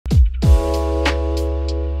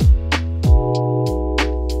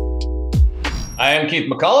I'm Keith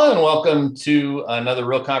McCullough, and welcome to another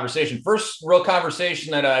Real Conversation. First real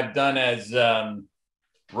conversation that I've done as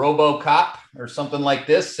RoboCop or something like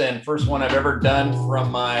this, and first one I've ever done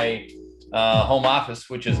from my home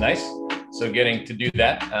office, which is nice. So getting to do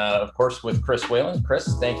that, of course, with Chris Whalen.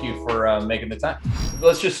 Chris, thank you for making the time.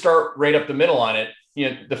 Let's just start right up the middle on it.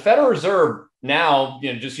 The Federal Reserve now,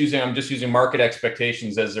 I'm just using market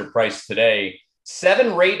expectations as they're priced today.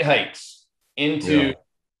 7 rate hikes into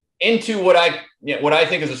what I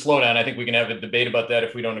think is a slowdown. I think we can have a debate about that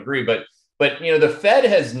if we don't agree. But the Fed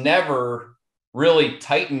has never really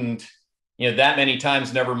tightened that many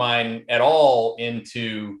times, never mind at all,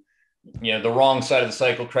 into the wrong side of the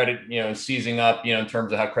cycle, credit seizing up in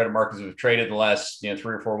terms of how credit markets have traded the last 3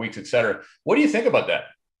 or 4 weeks, et cetera. What do you think about that?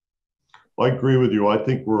 I agree with you. I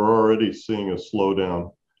think we're already seeing a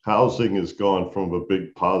slowdown. Housing has gone from a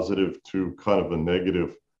big positive to kind of a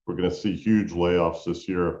negative. We're going to see huge layoffs this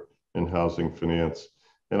year in housing finance.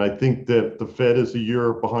 And I think that the Fed is a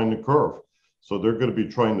year behind the curve. So they're going to be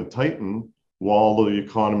trying to tighten while the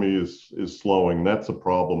economy is slowing. That's a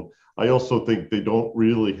problem. I also think they don't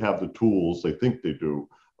really have the tools, they think they do,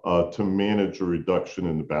 to manage a reduction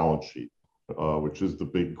in the balance sheet, which is the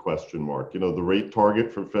big question mark. The rate target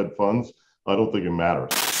for Fed funds, I don't think it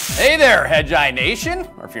matters. Hey there, Hedgeye Nation,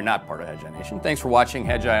 or if you're not part of Hedgeye Nation, thanks for watching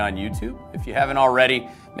Hedgeye on YouTube. If you haven't already,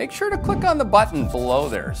 make sure to click on the button below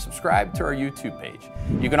there, subscribe to our YouTube page.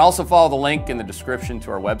 You can also follow the link in the description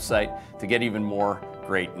to our website to get even more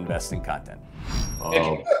great investing content.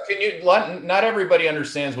 Not everybody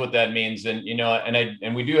understands what that means, and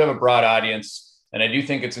we do have a broad audience, and I do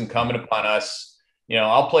think it's incumbent upon us.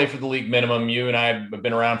 I'll play for the league minimum. You and I have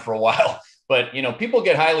been around for a while. But people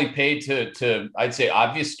get highly paid to I'd say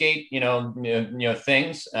obfuscate things when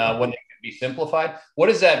they can be simplified. What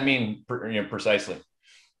does that mean precisely?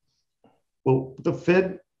 Well, the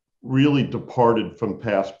Fed really departed from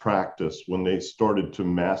past practice when they started to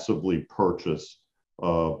massively purchase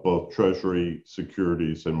both Treasury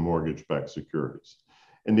securities and mortgage-backed securities,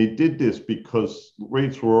 and they did this because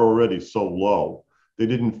rates were already so low. They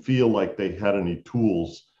didn't feel like they had any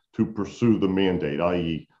tools to pursue the mandate,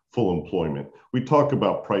 i.e., full employment. We talk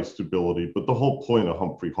about price stability, but the whole point of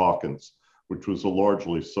Humphrey Hawkins, which was a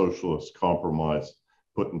largely socialist compromise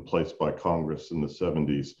put in place by Congress in the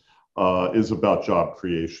 70s, is about job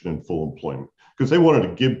creation and full employment, because they wanted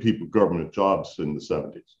to give people government jobs in the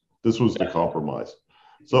 70s. This was the compromise.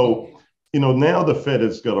 So, now the Fed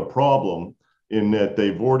has got a problem in that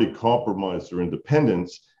they've already compromised their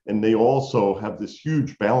independence, and they also have this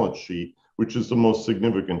huge balance sheet, which is the most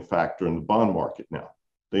significant factor in the bond market now.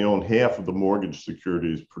 They own half of the mortgage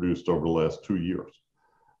securities produced over the last 2 years.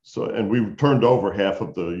 So, and we've turned over half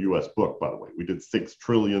of the U.S. book, by the way. We did $6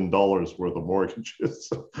 trillion worth of mortgages.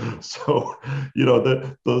 So,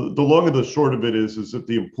 the long and the short of it is that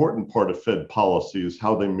the important part of Fed policy is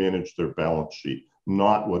how they manage their balance sheet,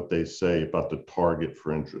 not what they say about the target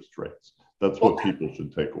for interest rates. That's what people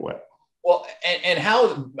should take away. Well, and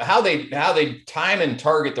how they time and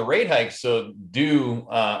target the rate hikes do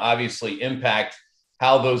obviously impact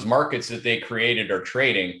how those markets that they created are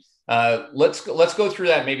trading. Let's go through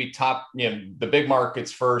that, maybe the big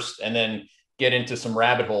markets first, and then get into some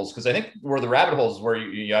rabbit holes, because I think where the rabbit holes is where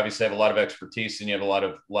you obviously have a lot of expertise and you have a lot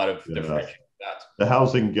of different stats. The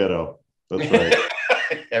housing ghetto. That's right.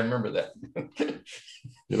 I remember that.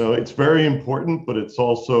 It's very important, but it's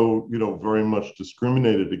also, very much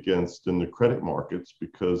discriminated against in the credit markets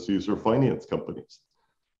because these are finance companies.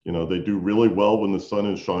 They do really well when the sun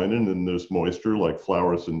is shining and there's moisture, like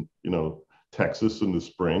flowers in, Texas in the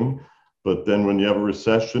spring. But then when you have a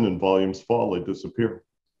recession and volumes fall, they disappear.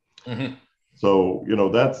 Mm-hmm. So,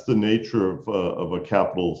 that's the nature of a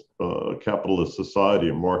capitalist society,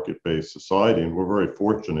 a market-based society. And we're very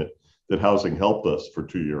fortunate that housing helped us for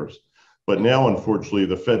 2 years. But now, unfortunately,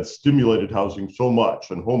 the Fed stimulated housing so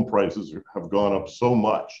much and home prices have gone up so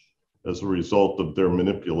much as a result of their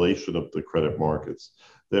manipulation of the credit markets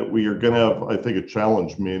that we are going to have, I think, a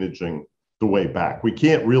challenge managing the way back. We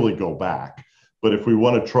can't really go back, but if we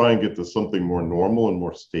want to try and get to something more normal and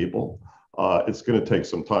more stable, it's going to take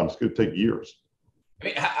some time. It's going to take years. I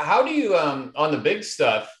mean, how do you, on the big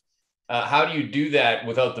stuff, how do you do that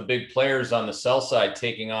without the big players on the sell side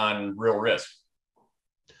taking on real risk?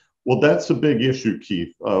 Well, that's a big issue,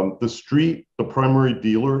 Keith. The street, the primary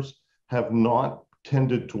dealers have not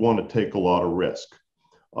tended to want to take a lot of risk.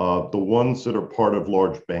 The ones that are part of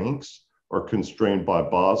large banks are constrained by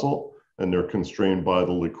Basel, and they're constrained by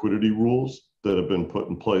the liquidity rules that have been put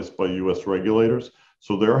in place by US regulators.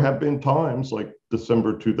 So there have been times like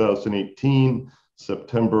December 2018,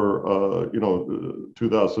 September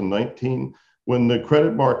 2019, when the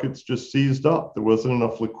credit markets just seized up. There wasn't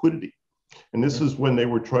enough liquidity. And this is when they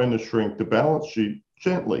were trying to shrink the balance sheet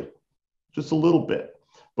gently, just a little bit.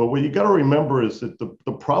 But what you got to remember is that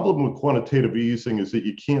the problem with quantitative easing is that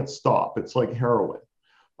you can't stop. It's like heroin.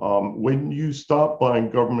 When you stop buying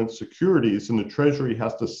government securities and the Treasury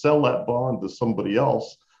has to sell that bond to somebody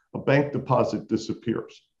else, a bank deposit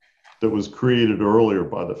disappears that was created earlier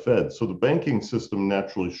by the Fed. So the banking system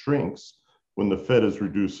naturally shrinks when the Fed is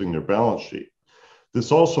reducing their balance sheet.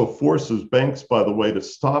 This also forces banks, by the way, to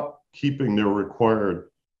stop keeping their required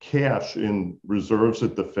cash in reserves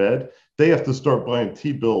at the Fed. They have to start buying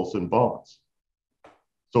T-bills and bonds.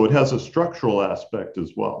 So it has a structural aspect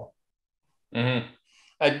as well. Mm-hmm.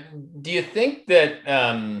 Do you think that,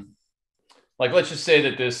 like, let's just say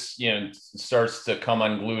that this, starts to come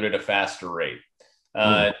unglued at a faster rate?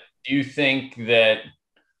 Do you think that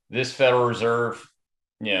this Federal Reserve,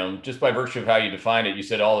 just by virtue of how you define it, you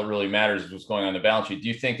said all that really matters is what's going on the balance sheet. Do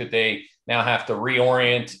you think that they now have to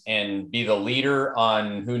reorient and be the leader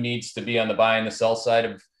on who needs to be on the buy and the sell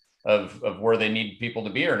side of where they need people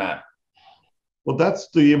to be or not? Well,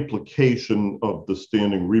 that's the implication of the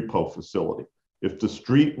standing repo facility. If the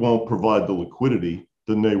street won't provide the liquidity,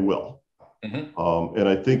 then they will. Mm-hmm. And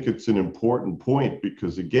I think it's an important point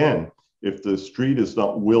because, again, if the street is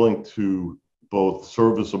not willing to both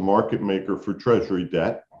serve as a market maker for Treasury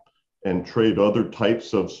debt and trade other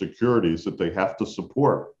types of securities that they have to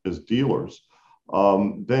support as dealers,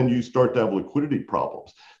 then you start to have liquidity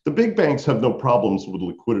problems. The big banks have no problems with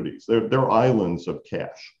liquidities. They're islands of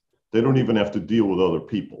cash. They don't even have to deal with other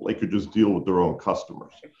people. They could just deal with their own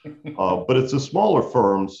customers. But it's the smaller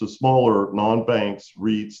firms, the smaller non-banks,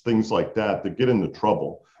 REITs, things like that get into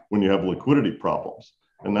trouble when you have liquidity problems.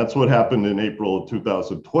 And that's what happened in April of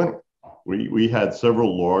 2020. We had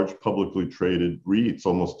several large publicly traded REITs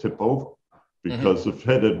almost tip over because the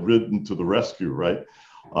Fed had ridden to the rescue, right?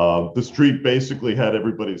 The street basically had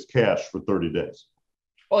everybody's cash for 30 days.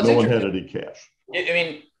 Well, no one had any cash. I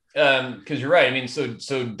mean, because you're right. I mean,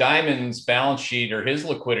 so Diamond's balance sheet or his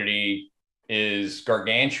liquidity is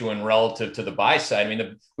gargantuan relative to the buy side. I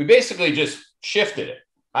mean, we basically just shifted it,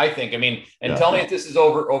 I think. I mean, and tell me if this is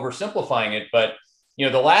oversimplifying it, but the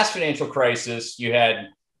last financial crisis, you had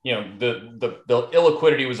the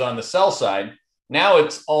illiquidity was on the sell side. Now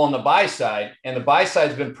it's all on the buy side, and the buy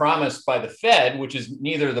side's been promised by the Fed, which is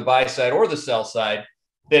neither the buy side or the sell side,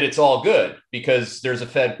 that it's all good because there's a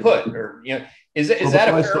Fed put, or is that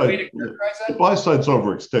a fair way to characterize that? The buy side's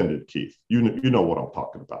overextended, Keith. You know what I'm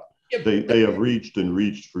talking about. Yeah, they have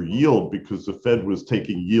reached for yield because the Fed was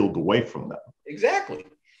taking yield away from them. Exactly.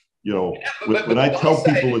 When I tell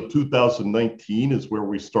people that 2019 is where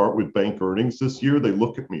we start with bank earnings this year, they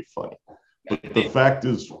look at me funny. But the fact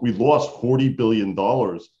is, we lost $40 billion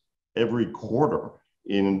every quarter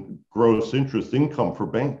in gross interest income for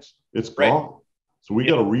banks. It's gone. So we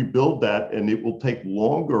got to rebuild that, and it will take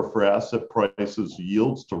longer for asset prices,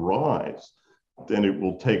 yields to rise than it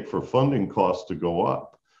will take for funding costs to go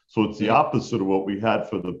up. So it's the opposite of what we had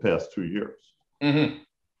for the past 2 years. Mm-hmm.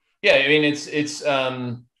 Yeah, I mean,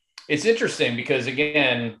 it's interesting because,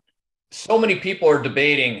 again, so many people are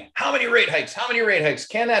debating how many rate hikes,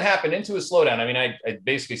 can that happen into a slowdown? I mean, I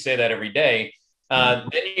basically say that every day.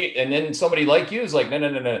 And then somebody like you is like,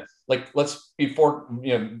 no. Like, let's be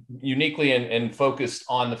uniquely and focused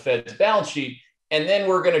on the Fed's balance sheet. And then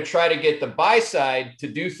we're going to try to get the buy side to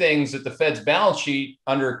do things that the Fed's balance sheet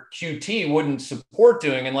under QT wouldn't support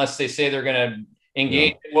doing unless they say they're going to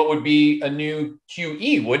engage in what would be a new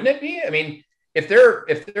QE, wouldn't it be? I mean, if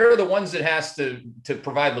they're the ones that has to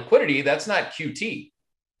provide liquidity, that's not QT.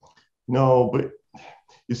 No, but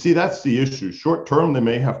you see, that's the issue. Short term, they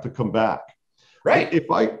may have to come back. Right.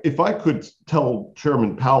 If I could tell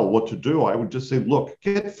Chairman Powell what to do, I would just say, look,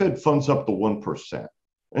 get Fed funds up to 1%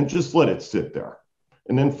 and just let it sit there,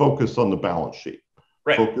 and then focus on the balance sheet.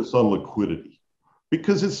 Right. Focus on liquidity,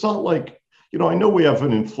 because it's not like, I know we have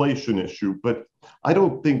an inflation issue, but I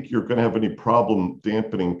don't think you're going to have any problem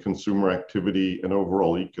dampening consumer activity and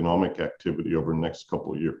overall economic activity over the next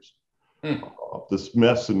couple of years. This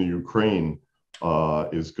mess in the Ukraine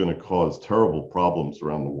is going to cause terrible problems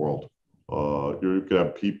around the world. You're going to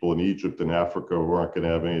have people in Egypt and Africa who aren't going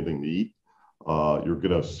to have anything to eat. You're going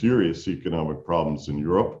to have serious economic problems in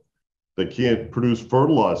Europe. They can't produce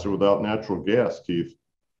fertilizer without natural gas, Keith.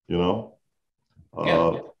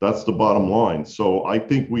 That's the bottom line. So I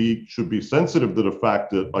think we should be sensitive to the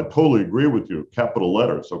fact that I totally agree with you, capital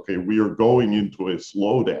letters. Okay, we are going into a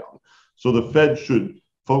slowdown. So the Fed should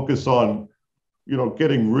focus on,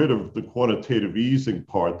 getting rid of the quantitative easing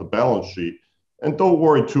part, the balance sheet, and don't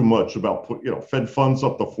worry too much about Fed funds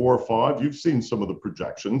up to 4 or 5. You've seen some of the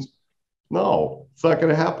projections. No, it's not going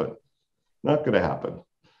to happen. Not going to happen.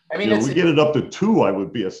 I mean, we get it up to 2, I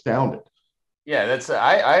would be astounded. Yeah,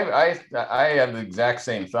 I have the exact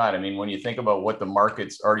same thought. I mean, when you think about what the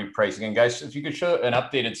market's already pricing, and guys, if you could show an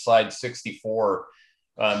updated slide 64,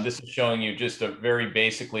 this is showing you just a very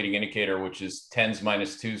basic leading indicator, which is 10s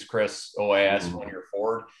minus 2s, Chris, OIS 1 year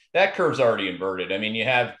forward. That curve's already inverted. I mean,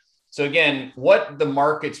 so again, what the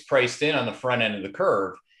market's priced in on the front end of the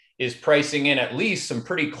curve is pricing in at least some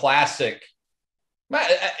pretty classic,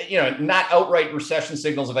 not outright recession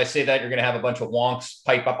signals. If I say that, you're going to have a bunch of wonks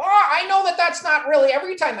pipe up. Oh, I know that's not really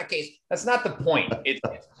every time the case. That's not the point.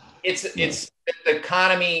 It's the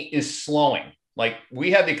economy is slowing. Like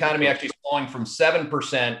we have the economy actually slowing from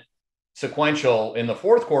 7% sequential in the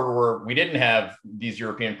fourth quarter, where we didn't have these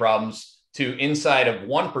European problems, to inside of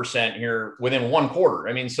 1% here within 1 quarter.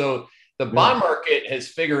 I mean, so the bond market has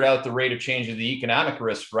figured out the rate of change of the economic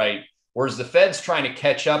risk, right? Whereas the Fed's trying to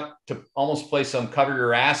catch up to almost play some cover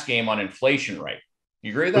your ass game on inflation, right?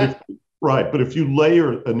 You agree with that? Right. But if you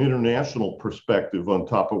layer an international perspective on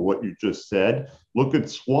top of what you just said, look at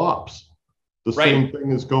swaps. The same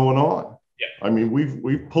thing is going on. Yeah. I mean,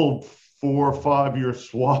 we've pulled 4 or 5 year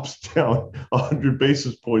swaps down 100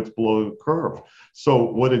 basis points below the curve. So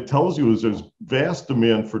what it tells you is there's vast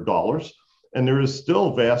demand for dollars, and there is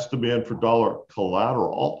still vast demand for dollar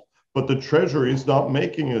collateral, but the Treasury is not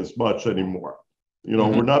making as much anymore.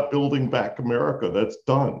 We're not building back America. That's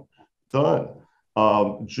done.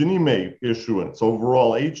 Ginnie Mae issuance,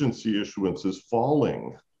 overall agency issuance is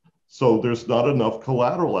falling. So there's not enough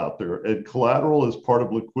collateral out there, and collateral is part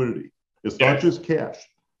of liquidity. It's not just cash.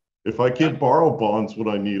 If I can't borrow bonds when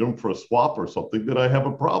I need them for a swap or something, then I have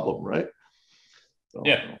a problem, right? So.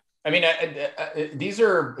 Yeah. I mean, these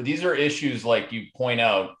are issues, like you point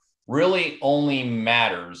out, really only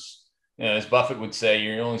matters. As Buffett would say,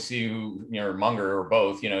 you only see who, or Munger, or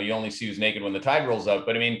both, you only see who's naked when the tide rolls out.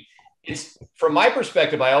 But I mean, it's, from my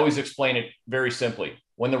perspective, I always explain it very simply.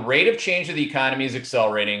 When the rate of change of the economy is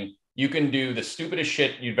accelerating, you can do the stupidest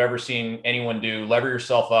shit you've ever seen anyone do, lever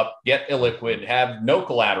yourself up, get illiquid, have no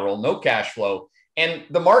collateral, no cash flow, and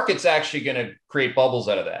the market's actually going to create bubbles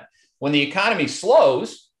out of that. When the economy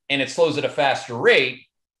slows, and it slows at a faster rate,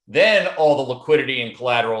 then all the liquidity and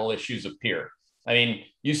collateral issues appear. I mean,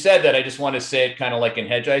 you said that. I just want to say it kind of like in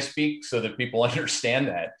Hedgeye speak so that people understand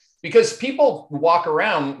that. Because people walk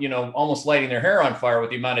around, almost lighting their hair on fire with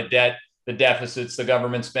the amount of debt, the deficits, the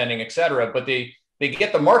government spending, et cetera. But they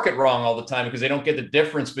get the market wrong all the time because they don't get the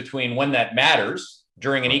difference between when that matters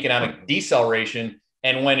during an economic deceleration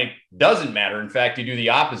and when it doesn't matter. In fact, you do the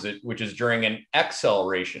opposite, which is during an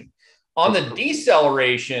acceleration. On the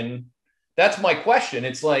deceleration, that's my question.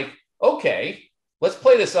 It's like, okay, let's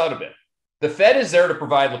play this out a bit. The Fed is there to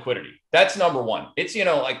provide liquidity. That's number one. It's,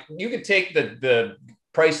 like you could take the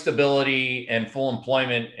price stability and full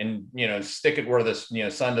employment and, stick it where the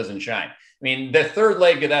sun doesn't shine. I mean, the third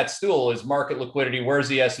leg of that stool is market liquidity. Where's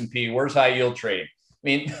the S&P? Where's high yield trading? I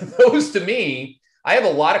mean, those to me, I have a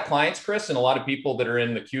lot of clients, Chris, and a lot of people that are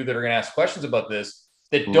in the queue that are going to ask questions about this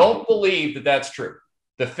that don't believe that that's true.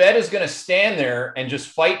 The Fed is going to stand there and just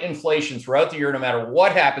fight inflation throughout the year, no matter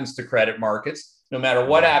what happens to credit markets, no matter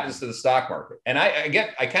what happens to the stock market. And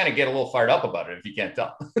I kind of get a little fired up about it, if you can't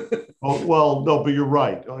tell. Oh, well, no, but you're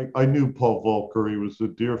right. I knew Paul Volcker. He was a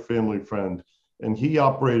dear family friend, and he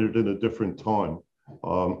operated in a different time.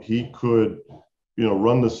 He could,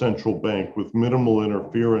 run the central bank with minimal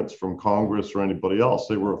interference from Congress or anybody else.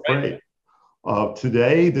 They were afraid.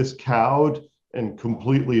 Today, this cowed and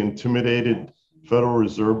completely intimidated Federal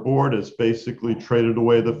Reserve Board has basically traded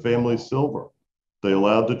away the family silver. They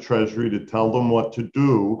allowed the Treasury to tell them what to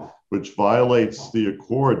do, which violates the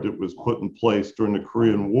accord that was put in place during the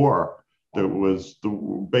Korean War. That was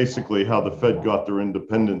basically how the Fed got their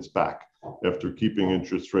independence back after keeping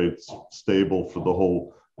interest rates stable for the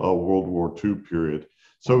whole World War II period.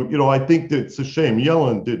 So, I think that it's a shame.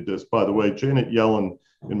 Yellen did this, by the way. Janet Yellen,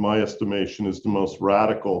 in my estimation, is the most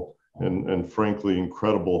radical and frankly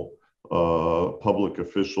incredible public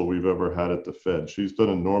official we've ever had at the Fed. She's done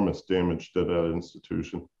enormous damage to that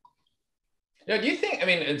institution. Do you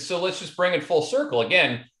think, so let's just bring it full circle.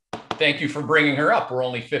 Again, thank you for bringing her up. We're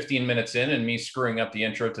only 15 minutes in and me screwing up the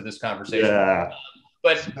intro to this conversation. Yeah.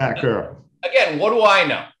 But again, what do I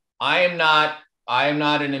know? I am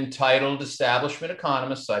not an entitled establishment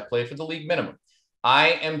economist. I play for the league minimum.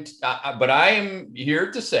 But I am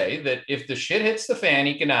here to say that if the shit hits the fan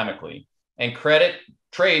economically and credit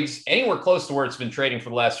trades anywhere close to where it's been trading for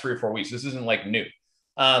the last 3 or 4 weeks, this isn't like new.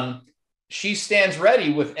 She stands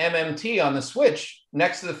ready with MMT on the switch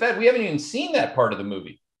next to the Fed. We haven't even seen that part of the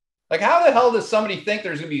movie. Like, how the hell does somebody think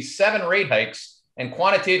there's going to be 7 rate hikes and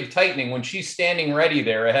quantitative tightening when she's standing ready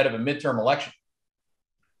there ahead of a midterm election?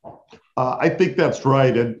 I think that's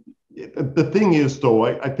right. And the thing is, though,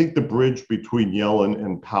 I think the bridge between Yellen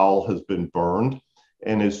and Powell has been burned.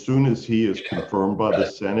 And as soon as he is confirmed by the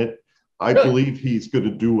Senate, I believe he's going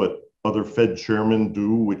to do what other Fed chairmen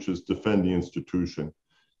do, which is defend the institution.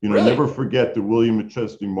 Never forget that William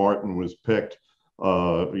McChesney Martin was picked,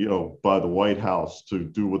 by the White House to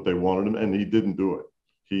do what they wanted him, and he didn't do it.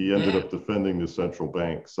 He ended up defending the central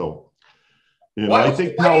bank. So, I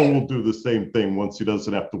think Powell will do the same thing once he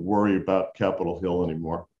doesn't have to worry about Capitol Hill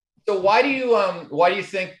anymore. So why do you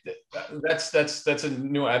think that's a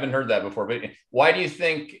new? I haven't heard that before. But why do you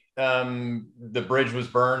think the bridge was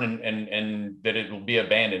burned and that it will be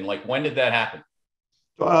abandoned? Like, when did that happen?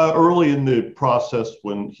 Early in the process,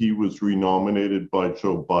 when he was renominated by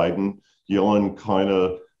Joe Biden, Yellen kind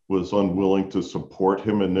of was unwilling to support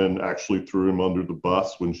him, and then actually threw him under the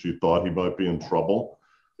bus when she thought he might be in trouble.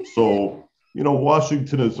 So,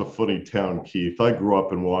 Washington is a funny town, Keith. I grew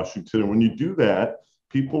up in Washington, and when you do that,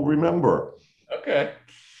 people remember. Okay.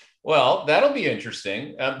 Well, that'll be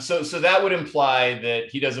interesting. So that would imply that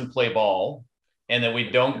he doesn't play ball and that we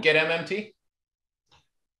don't get MMT?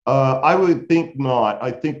 I would think not.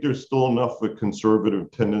 I think there's still enough of a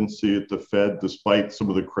conservative tendency at the Fed, despite some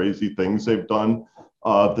of the crazy things they've done,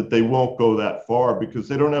 that they won't go that far because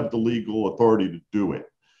they don't have the legal authority to do it.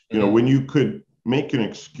 When you could make an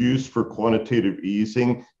excuse for quantitative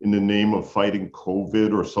easing in the name of fighting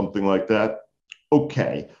COVID or something like that,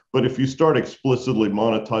 okay. But if you start explicitly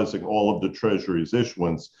monetizing all of the Treasury's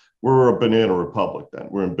issuance, we're a banana republic then.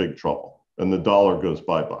 We're in big trouble and the dollar goes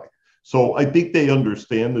bye-bye. So I think they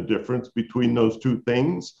understand the difference between those two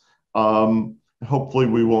things. Hopefully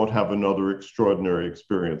we won't have another extraordinary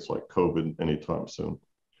experience like COVID anytime soon.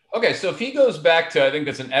 Okay, so if he goes back to, I think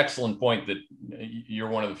that's an excellent point that you're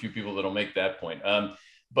one of the few people that'll make that point.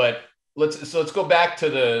 But let's go back to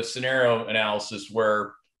the scenario analysis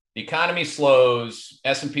where the economy slows,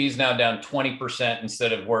 S&P is now down 20%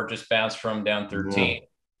 instead of where it just bounced from down 13.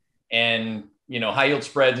 Yeah. And high yield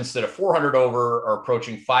spreads instead of 400 over are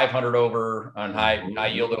approaching 500 over on high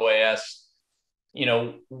yield OAS.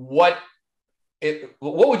 What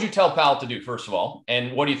would you tell Powell to do, first of all?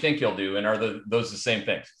 And what do you think he'll do? And are those the same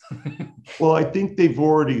things? Well, I think they've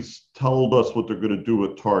already told us what they're going to do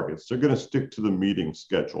with targets. They're going to stick to the meeting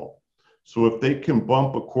schedule. So if they can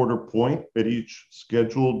bump a quarter point at each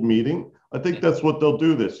scheduled meeting, I think that's what they'll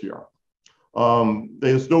do this year.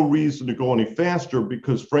 There's no reason to go any faster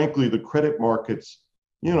because, frankly, the credit markets,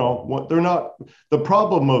 they're not. The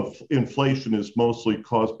problem of inflation is mostly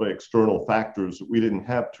caused by external factors that we didn't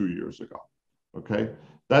have 2 years ago. Okay,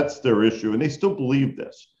 that's their issue. And they still believe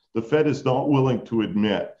this. The Fed is not willing to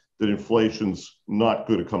admit that inflation's not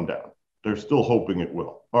going to come down. They're still hoping it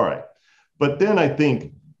will. All right. But then I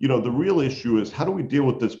think, the real issue is how do we deal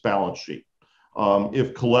with this balance sheet?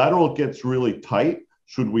 If collateral gets really tight,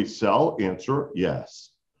 should we sell? Answer, yes.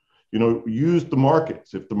 Use the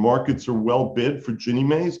markets. If the markets are well bid for Ginnie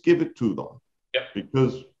Mae's, give it to them. Yep.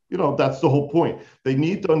 Because, that's the whole point. They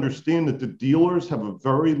need to understand that the dealers have a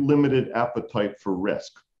very limited appetite for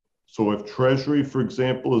risk. So if Treasury, for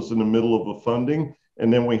example, is in the middle of a funding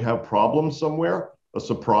and then we have problems somewhere, a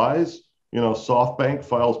surprise, SoftBank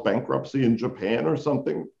files bankruptcy in Japan or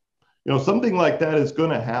something, something like that is going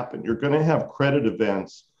to happen. You're going to have credit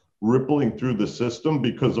events rippling through the system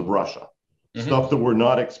because of Russia, stuff that we're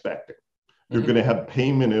not expecting. You're going to have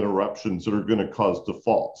payment interruptions that are going to cause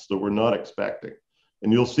defaults that we're not expecting.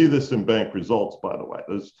 And you'll see this in bank results, by the way.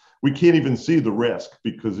 We can't even see the risk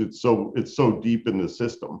because it's so deep in the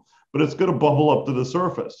system, but it's going to bubble up to the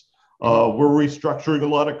surface. We're restructuring a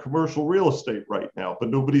lot of commercial real estate right now, but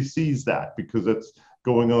nobody sees that because it's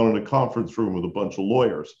going on in a conference room with a bunch of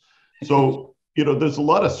lawyers. So, there's a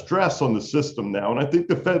lot of stress on the system now, and I think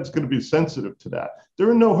the Fed's going to be sensitive to that. They're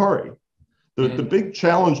in no hurry. The big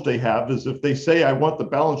challenge they have is if they say, I want the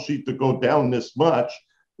balance sheet to go down this much,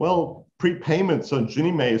 well, prepayments on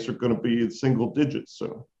Ginnie Mae's are going to be in single digits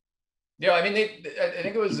soon. Yeah, I mean, I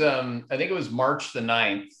think it was March the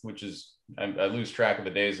 9th, which is, I lose track of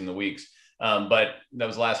the days and the weeks, but that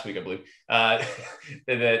was last week, I believe.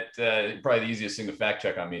 That probably the easiest thing to fact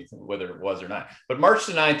check on me, whether it was or not. But March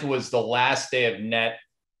the 9th was the last day of net,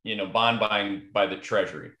 bond buying by the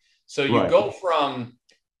Treasury. So you go from,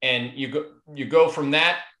 and you go from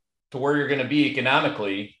that to where you're going to be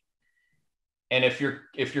economically. And if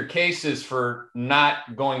your case is for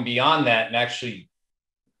not going beyond that and actually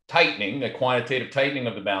tightening, the quantitative tightening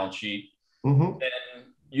of the balance sheet, then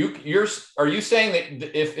are you saying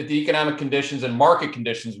that if the economic conditions and market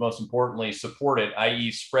conditions, most importantly, support it, i.e.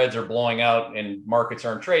 spreads are blowing out and markets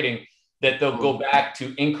aren't trading, that they'll go back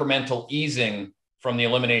to incremental easing from the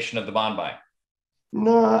elimination of the bond buy?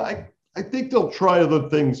 No, I think they'll try other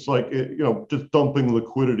things like, just dumping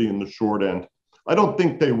liquidity in the short end. I don't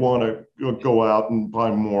think they want to go out and buy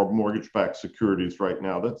more mortgage-backed securities right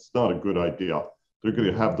now. That's not a good idea. They're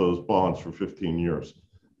going to have those bonds for 15 years.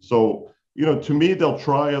 So, to me, they'll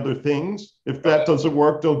try other things. If that doesn't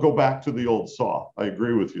work, they'll go back to the old saw. I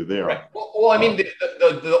agree with you there. Right. Well, I mean,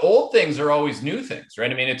 the old things are always new things, right?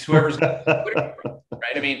 I mean, it's whoever's got liquidity,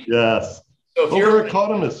 right? I mean, yes. So if they're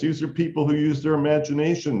economists. These are people who use their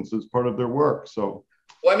imaginations as part of their work. So,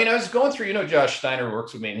 well, I mean, I was going through, Josh Steiner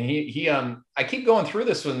works with me, and I keep going through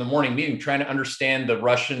this in the morning meeting, trying to understand the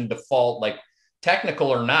Russian default, like technical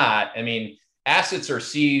or not. I mean, assets are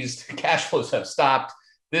seized, cash flows have stopped.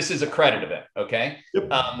 This is a credit event. Okay. Yep.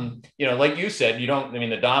 Like you said,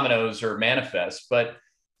 the dominoes are manifest, but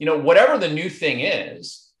whatever the new thing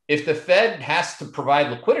is, if the Fed has to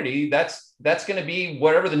provide liquidity, that's going to be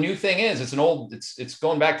whatever the new thing is. It's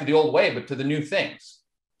going back to the old way, but to the new things.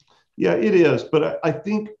 Yeah, it is. But I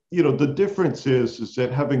think, the difference is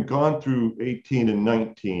that having gone through 18 and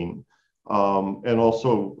 19 and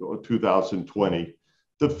also 2020,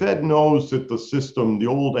 the Fed knows that the system, the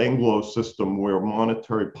old Anglo system where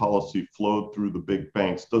monetary policy flowed through the big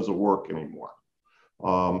banks, doesn't work anymore.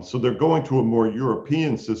 So they're going to a more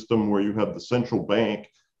European system where you have the central bank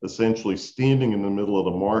essentially standing in the middle of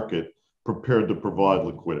the market, prepared to provide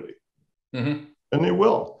liquidity. Mm-hmm. And they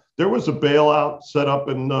will. There was a bailout set up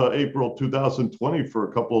in April 2020 for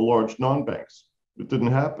a couple of large non-banks. It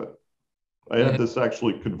didn't happen. I had this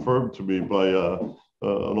actually confirmed to me by an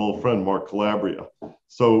old friend, Mark Calabria.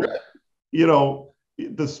 So,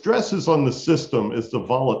 the stresses on the system as the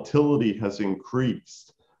volatility has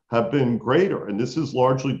increased have been greater. And this is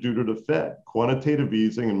largely due to the Fed. Quantitative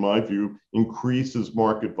easing, in my view, increases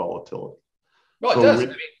market volatility. Well, it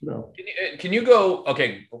does. Can you go,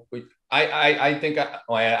 okay, I think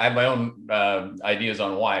I have my own ideas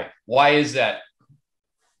on why. Why is that?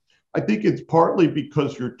 I think it's partly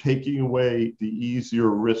because you're taking away the easier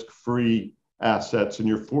risk-free assets and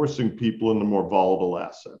you're forcing people into more volatile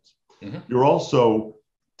assets. Mm-hmm. You're also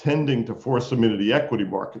tending to force them into the equity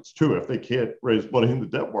markets too. If they can't raise money in the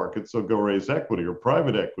debt markets, they'll go raise equity or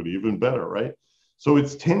private equity, even better, right? So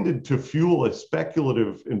it's tended to fuel a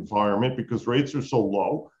speculative environment because rates are so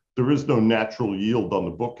low. There is no natural yield on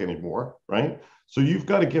the book anymore, right? So you've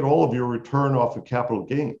got to get all of your return off of capital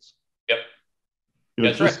gains. Yep.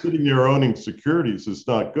 That's just right. Sitting there owning securities is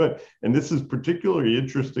not good. And this is particularly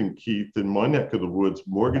interesting, Keith, in my neck of the woods,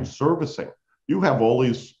 mortgage servicing. You have all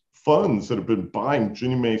these funds that have been buying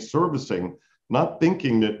Ginnie Mae servicing, not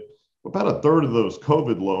thinking that about a third of those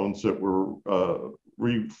COVID loans that were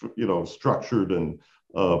structured and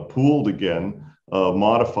pooled again,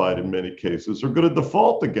 modified in many cases, are going to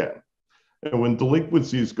default again. And when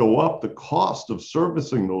delinquencies go up, the cost of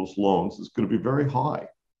servicing those loans is going to be very high.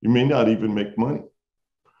 You may not even make money.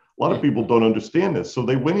 A lot of people don't understand this. So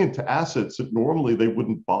they went into assets that normally they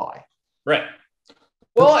wouldn't buy. Right.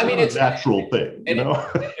 Well, it's a natural thing,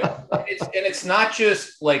 it's not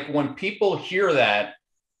just like when people hear that,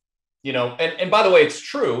 and by the way, it's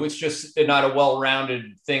true. It's just not a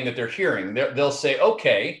well-rounded thing that they're hearing. They'll say,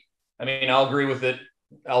 okay, I'll agree with it.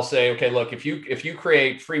 I'll say, okay, look, if you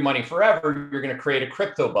create free money forever, you're going to create a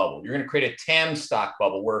crypto bubble. You're going to create a TAM stock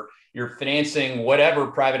bubble where you're financing whatever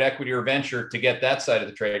private equity or venture to get that side of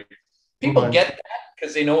the trade. People get that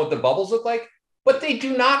because they know what the bubbles look like. But they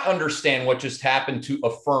do not understand what just happened to a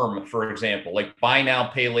firm, for example, like buy now,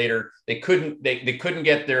 pay later. They couldn't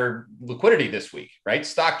get their liquidity this week, right?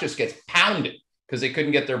 Stock just gets pounded because they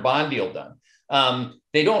couldn't get their bond deal done.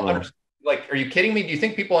 They don't understand. Like, are you kidding me? Do you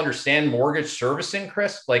think people understand mortgage servicing,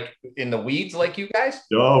 Chris? Like in the weeds, like you guys?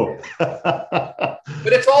 No. But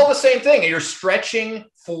it's all the same thing. You're stretching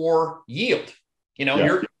for yield.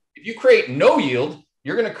 If you create no yield,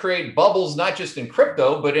 you're going to create bubbles, not just in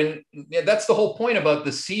crypto, but that's the whole point about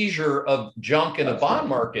the seizure of junk in the bond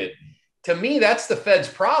market. To me, that's the Fed's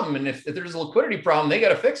problem. And if there's a liquidity problem, they got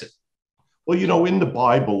to fix it. Well, in the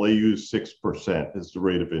Bible, they use 6% as the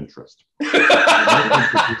rate of interest.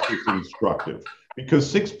 I think this is instructive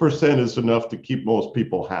because 6% is enough to keep most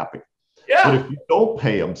people happy. Yeah. But if you don't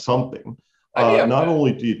pay them something, not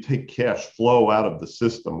only do you take cash flow out of the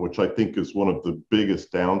system, which I think is one of the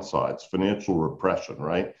biggest downsides, financial repression,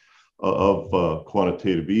 right, of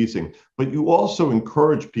quantitative easing, but you also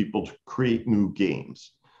encourage people to create new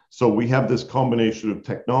games. So we have this combination of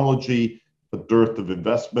technology, a dearth of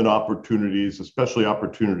investment opportunities, especially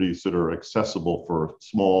opportunities that are accessible for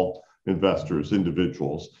small investors,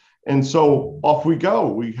 individuals. And so off we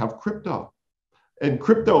go. We have crypto. And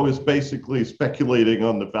crypto is basically speculating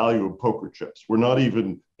on the value of poker chips. We're not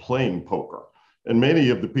even playing poker. And many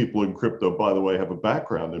of the people in crypto, by the way, have a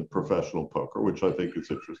background in professional poker, which I think is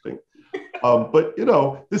interesting. But,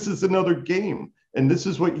 this is another game. And this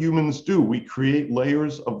is what humans do. We create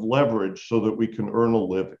layers of leverage so that we can earn a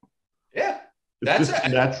living. Yeah. It's just a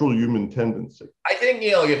natural human tendency. I think,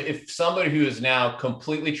 if somebody who is now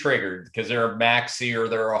completely triggered because they're a maxi or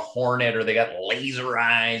they're a hornet or they got laser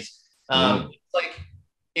eyes, like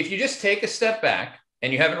if you just take a step back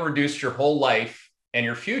and you haven't reduced your whole life and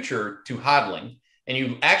your future to hodling, and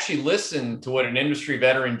you actually listen to what an industry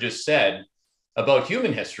veteran just said about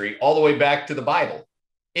human history all the way back to the Bible.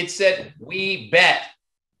 It said, we bet.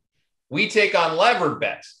 We take on levered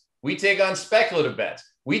bets. We take on speculative bets.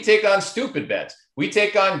 We take on stupid bets. We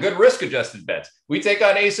take on good risk-adjusted bets. We take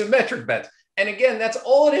on asymmetric bets. And again, that's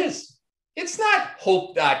all it is. It's not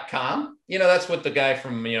hope.com. That's what the guy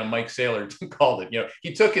from, Mike Saylor called it.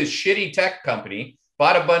 He took his shitty tech company,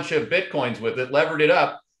 bought a bunch of Bitcoins with it, levered it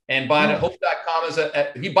up, and bought it.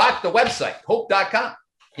 Hope.com he bought the website, hope.com.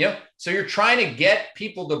 So you're trying to get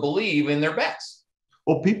people to believe in their bets.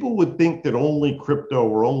 Well, people would think that only crypto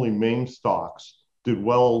or only meme stocks did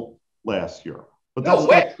well last year, but that's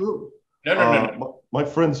not true. No. My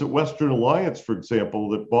friends at Western Alliance, for example,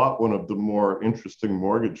 that bought one of the more interesting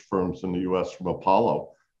mortgage firms in the U.S. from Apollo,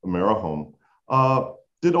 Amerihome,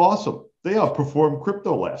 did awesome. They outperformed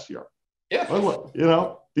crypto last year.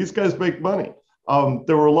 Yeah. These guys make money.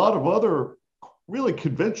 There were a lot of other really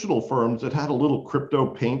conventional firms that had a little crypto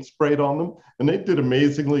paint sprayed on them, and they did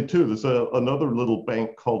amazingly too. There's another little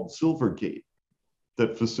bank called Silvergate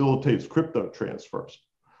that facilitates crypto transfers.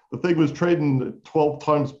 The thing was trading at 12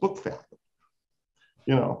 times book value.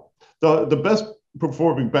 The best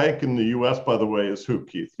performing bank in the U.S., by the way, is who,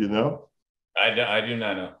 Keith? I do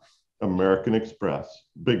not know. American Express,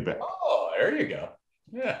 big bank. Oh, there you go.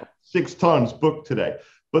 Yeah. 6 times book today.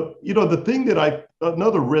 But, the thing that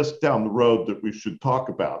another risk down the road that we should talk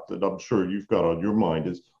about that I'm sure you've got on your mind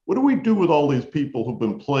is, what do we do with all these people who've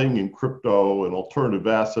been playing in crypto and alternative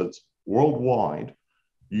assets worldwide,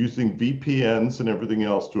 using VPNs and everything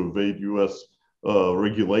else to evade U.S.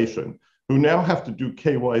 regulation, who now have to do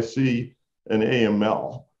KYC and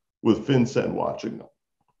AML with FinCEN watching them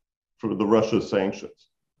for the Russia sanctions?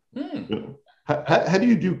 How do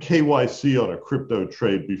you do KYC on a crypto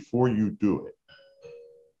trade before you do it?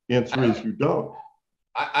 Answer is you don't.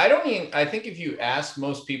 I think if you ask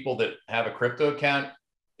most people that have a crypto account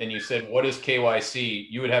and you said, what is KYC?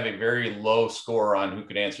 You would have a very low score on who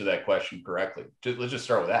could answer that question correctly. Let's just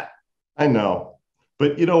start with that. I know.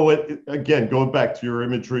 But you know what? Again, going back to your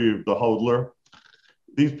imagery of the hodler,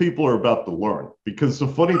 these people are about to learn, because the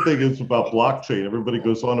funny thing is about blockchain, everybody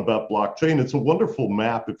goes on about blockchain. It's a wonderful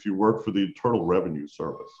map if you work for the Internal Revenue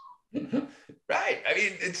Service. Right. I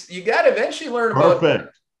mean, you got to eventually learn about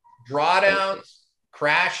drawdowns,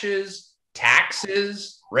 crashes,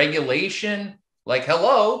 taxes, regulation. Like,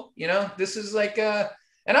 hello, this is like, and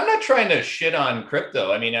I'm not trying to shit on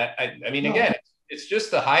crypto. I mean, again, it's just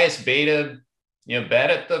the highest beta, bet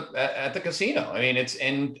at the casino. I mean,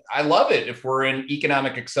 and I love it if we're in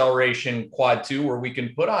economic acceleration quad 2 where we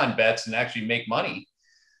can put on bets and actually make money.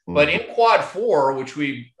 But in quad 4, which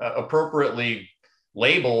we appropriately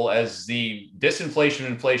label as the disinflation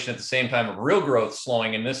and inflation at the same time of real growth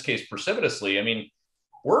slowing, in this case precipitously, I mean,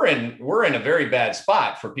 we're in a very bad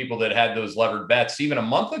spot for people that had those levered bets even a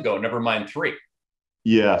month ago, never mind 3.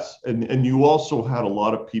 Yes. And you also had a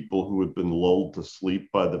lot of people who had been lulled to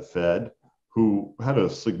sleep by the Fed, who had a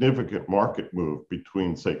significant market move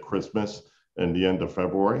between, say, Christmas and the end of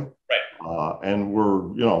February. Right. And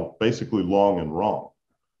were, basically long and wrong.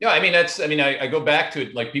 Yeah. I mean, I go back to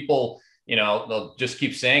it, like people, they'll just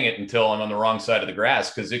keep saying it until I'm on the wrong side of the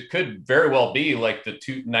grass, because it could very well be like the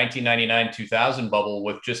 1999-2000 bubble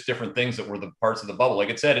with just different things that were the parts of the bubble. Like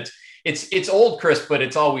it said, it's old, Chris, but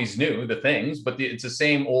it's always new, the things, but it's the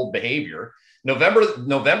same old behavior. November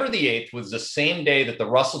the 8th was the same day that the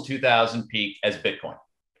Russell 2000 peaked as Bitcoin.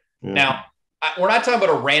 Yeah. Now, we're not talking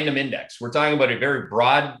about a random index. We're talking about a very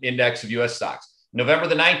broad index of U.S. stocks. November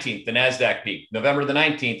the 19th, the NASDAQ peaked. November the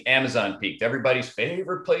 19th, Amazon peaked. Everybody's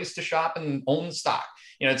favorite place to shop and own stock.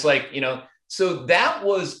 It's like, so that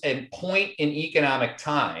was a point in economic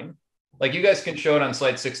time. Like you guys can show it on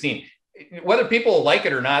slide 16. Whether people like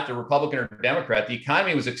it or not, the Republican or Democrat, the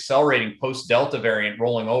economy was accelerating post-Delta variant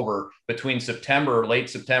rolling over between late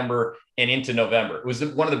September and into November. It was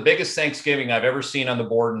one of the biggest Thanksgiving I've ever seen on the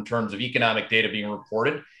board in terms of economic data being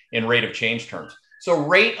reported in rate of change terms. So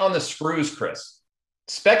rate on the screws, Chris.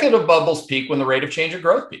 Speculative bubbles peak when the rate of change of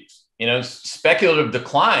growth peaks. Speculative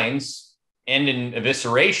declines end in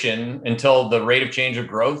evisceration until the rate of change of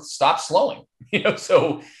growth stops slowing.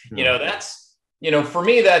 So that's for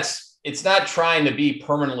me, it's not trying to be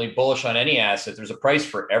permanently bullish on any asset. There's a price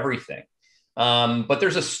for everything. But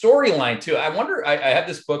there's a storyline too. I wonder, I have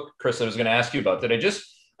this book, Chris, I was going to ask you about that.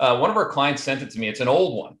 One of our clients sent it to me. It's an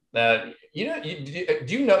old one. You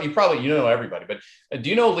know everybody, but do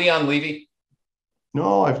you know Leon Levy?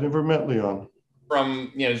 No, I've never met Leon.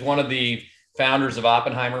 He's one of the founders of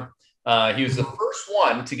Oppenheimer. He was the first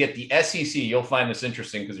one to get the SEC. You'll find this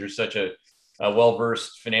interesting because you're such a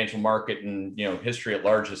well-versed financial market and history at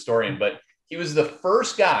large historian, but he was the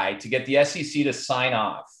first guy to get the SEC to sign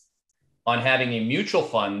off on having a mutual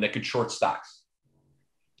fund that could short stocks.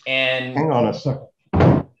 And hang on a second.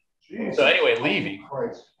 Jeez. So anyway, Levy,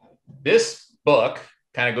 this book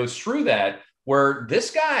kind of goes through that, where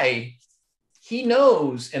this guy, he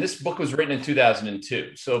knows, and this book was written in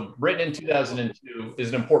 2002. So written in 2002 is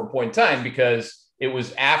an important point in time because it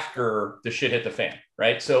was after the shit hit the fan,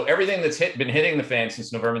 right? So everything that's been hitting the fan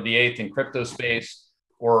since November the 8th in crypto space,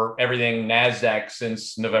 or everything NASDAQ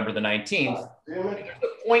since November the 19th, there's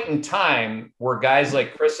a point in time where guys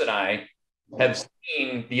like Chris and I have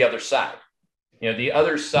seen the other side. The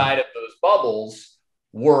other side of those bubbles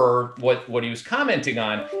were what he was commenting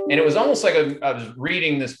on. And it was almost like I was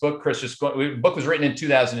reading this book, Chris, the book was written in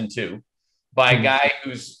 2002 by a guy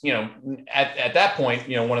who's, at that point,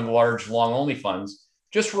 one of the large long only funds,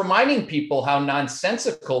 just reminding people how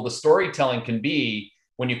nonsensical the storytelling can be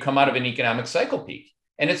when you come out of an economic cycle peak.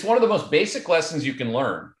 And it's one of the most basic lessons you can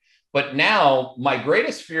learn. But now my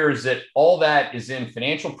greatest fear is that all that is in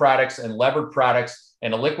financial products and levered products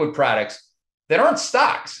and illiquid products that aren't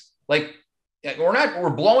stocks. Like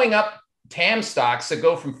we're blowing up TAM stocks that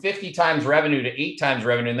go from 50 times revenue to 8 times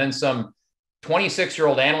revenue. And then some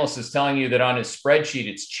 26-year-old analyst is telling you that on his spreadsheet,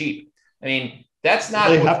 it's cheap. I mean, that's not.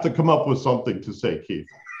 They have to come up with something to say, Keith.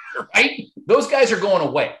 Right? Those guys are going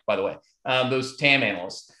away, by the way, those TAM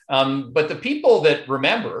analysts. But the people that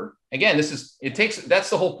remember, again, that's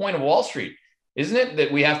the whole point of Wall Street, isn't it?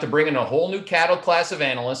 That we have to bring in a whole new cattle class of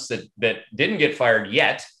analysts that didn't get fired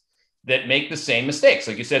yet, that make the same mistakes.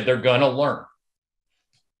 Like you said, they're going to learn.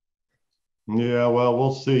 Yeah, well,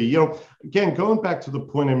 we'll see. Again, going back to the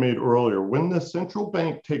point I made earlier, when the central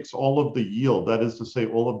bank takes all of the yield, that is to say,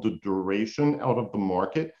 all of the duration out of the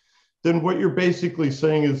market, then what you're basically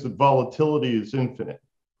saying is that volatility is infinite.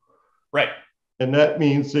 Right. And that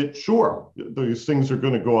means that, sure, these things are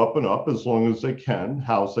going to go up and up as long as they can,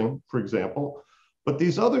 housing, for example. But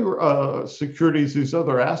these other securities, these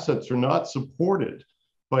other assets are not supported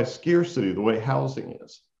by scarcity the way housing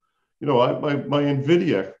is. My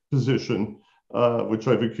NVIDIA position, which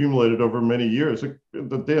I've accumulated over many years,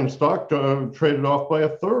 the damn stock traded off by a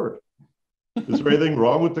third. Is there anything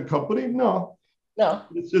wrong with the company? No.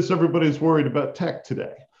 It's just everybody's worried about tech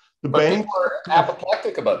today. But people are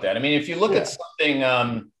apoplectic about that. I mean, if you look at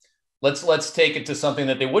something, let's take it to something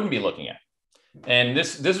that they wouldn't be looking at. And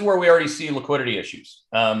this is where we already see liquidity issues.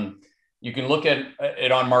 You can look at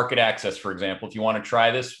it on market access, for example. If you want to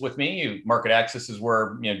try this with me, market access is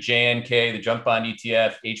where, JNK, the junk bond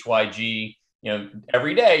ETF, HYG,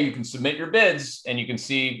 every day you can submit your bids and you can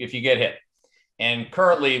see if you get hit. And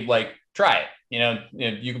currently, try it.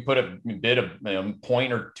 You can put a bid of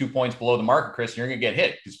point or 2 points below the market, Chris, and you're going to get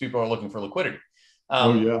hit because people are looking for liquidity.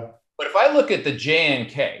 Oh, yeah. But if I look at the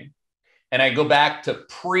JNK and I go back to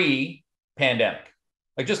pre-pandemic,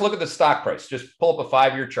 just look at the stock price, just pull up a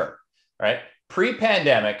 5-year chart. Right.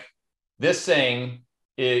 Pre-pandemic, this thing,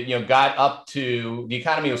 got up to, the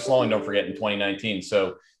economy was slowing, don't forget, in 2019.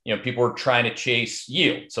 So, people were trying to chase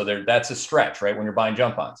yield. So that's a stretch, right? When you're buying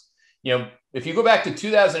jump bonds. If you go back to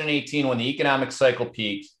 2018, when the economic cycle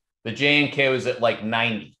peaked, the JNK was at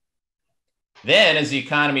 90. Then as the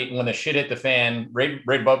economy, when the shit hit the fan, right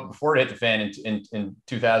before it hit the fan in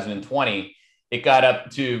 2020, it got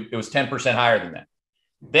up to, it was 10% higher than that.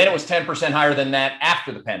 Then it was 10% higher than that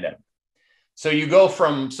after the pandemic. So you go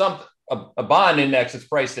from a bond index that's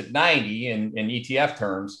priced at 90 in ETF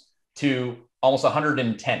terms to almost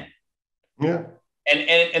 110. Yeah.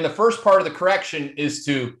 And the first part of the correction is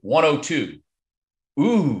to 102.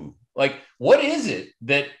 Ooh, what is it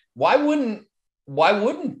that, why wouldn't,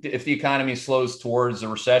 if the economy slows towards a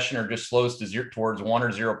recession or just slows to towards 1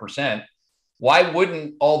 or 0%, why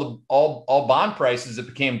wouldn't all bond prices that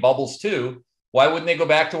became bubbles too, why wouldn't they go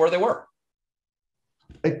back to where they were?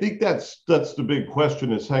 I think that's the big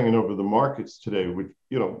question is hanging over the markets today.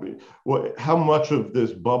 How much of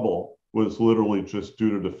this bubble was literally just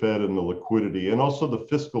due to the Fed and the liquidity and also the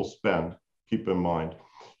fiscal spend, keep in mind.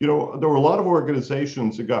 There were a lot of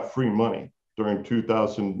organizations that got free money during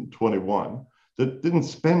 2021 that didn't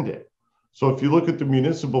spend it. So if you look at the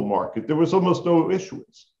municipal market, there was almost no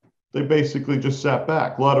issuance. They basically just sat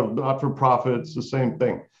back. A lot of not-for-profits, the same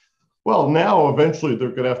thing. Well, now eventually they're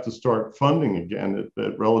going to have to start funding again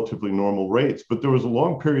at relatively normal rates. But there was a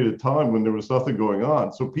long period of time when there was nothing going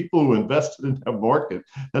on. So people who invested in that market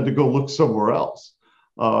had to go look somewhere else.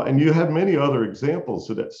 And you had many other examples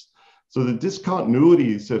of this. So the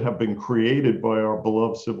discontinuities that have been created by our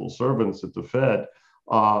beloved civil servants at the Fed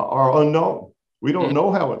are unknown. We don't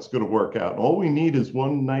know how it's going to work out. All we need is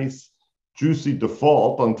one nice, juicy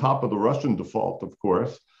default on top of the Russian default, of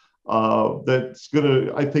course, that's going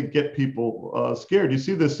to, I think, get people scared. You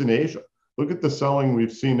see this in Asia. Look at the selling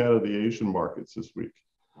we've seen out of the Asian markets this week.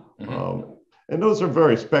 And those are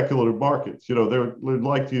very speculative markets. You know, they're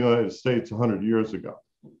like the United States 100 years ago,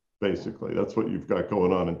 basically. That's what you've got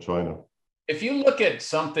going on in China. If you look at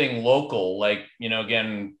something local, like, you know,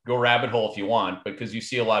 again, go rabbit hole if you want, because you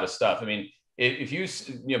see a lot of stuff. I mean, if you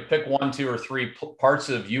pick 1, 2, or 3 parts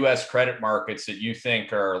of U.S. credit markets that you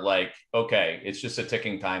think are like, okay, it's just a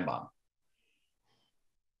ticking time bomb.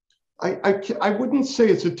 I wouldn't say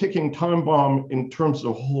it's a ticking time bomb in terms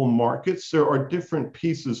of whole markets. There are different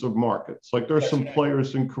pieces of markets. Like there's some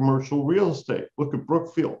players in commercial real estate. Look at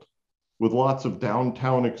Brookfield with lots of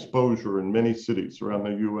downtown exposure in many cities around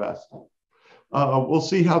the U.S. We'll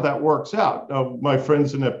see how that works out. My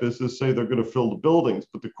friends in that business say they're going to fill the buildings,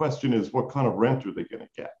 but the question is, what kind of rent are they going to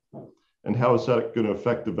get? And how is that going to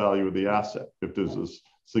affect the value of the asset if there's a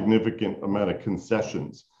significant amount of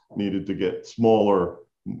concessions needed to get smaller,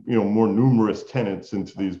 you know, more numerous tenants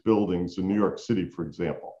into these buildings in New York City, for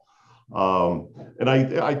example. And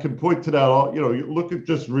I could point to that, you know, you look at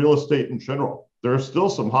just real estate in general. There are still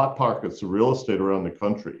some hot pockets of real estate around the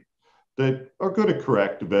country that are going to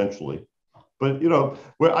correct eventually. But, you know,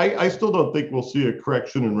 I still don't think we'll see a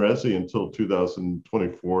correction in resi until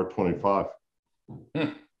 2024, 25.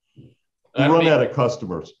 You run out of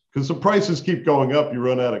customers because the prices keep going up. You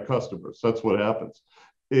run out of customers. That's what happens.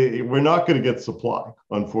 We're not going to get supply,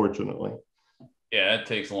 unfortunately. Yeah, it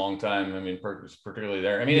takes a long time. I mean, particularly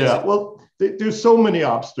there. I mean, yeah, well, there's so many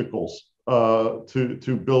obstacles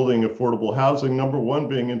to building affordable housing. Number one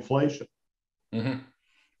being inflation.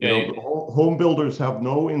 You know, home builders have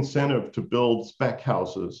no incentive to build spec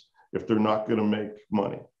houses if they're not going to make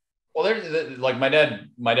money. Well, there's like my dad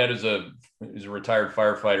is a retired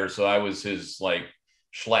firefighter, so I was his like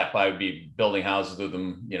schlep. I would be building houses with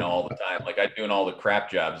him, you know, all the time. Like I'm doing all the crap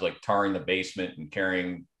jobs, like tarring the basement and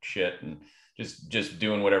carrying shit and just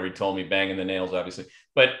doing whatever he told me, banging the nails, obviously.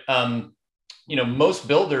 But you know, most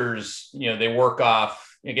builders, you know, they work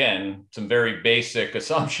off, again, some very basic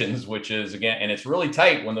assumptions, which is, again, and it's really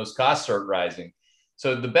tight when those costs start rising.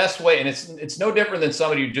 So the best way, and it's no different than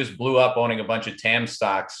somebody who just blew up owning a bunch of TAM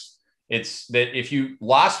stocks. It's that if you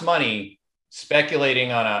lost money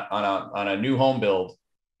speculating on a new home build,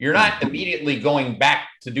 you're not immediately going back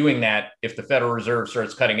to doing that if the Federal Reserve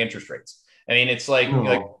starts cutting interest rates. I mean, it's like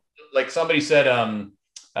like somebody said,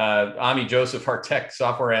 Ami Joseph, our tech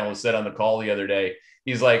software analyst, said on the call the other day,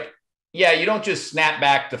 he's like, yeah, you don't just snap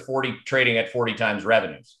back to 40 trading at 40 times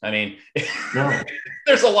revenues. I mean,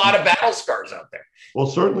 there's a lot of battle scars out there. Well,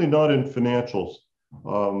 certainly not in financials.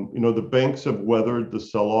 You know, the banks have weathered the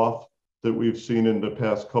sell-off that we've seen in the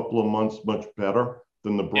past couple of months much better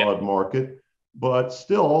than the broad market. But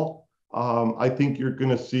still, I think you're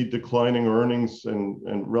going to see declining earnings and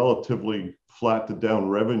relatively flat to down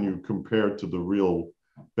revenue compared to the real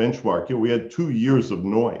benchmark. You know, we had 2 years of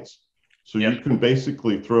noise. So you can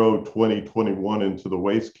basically throw 2021 into the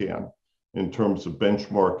waste can in terms of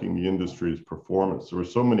benchmarking the industry's performance. There were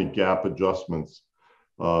so many gap adjustments,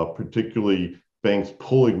 particularly banks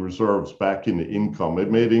pulling reserves back into income.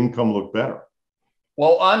 It made income look better.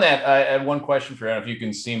 Well, on that, I had one question for you. I don't know if you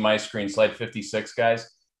can see my screen, slide 56, guys,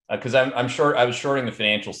 because I'm short. I was shorting the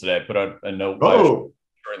financials today. I put out a note. Shorting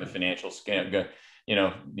the financials. You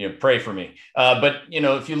know, pray for me. But, you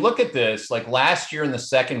know, if you look at this, like last year in the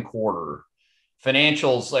second quarter,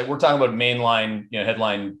 financials, like we're talking about mainline, you know,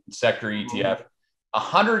 headline sector ETF,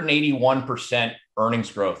 181%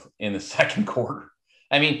 earnings growth in the second quarter.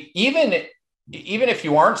 I mean, even if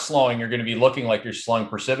you aren't slowing, you're going to be looking like you're slowing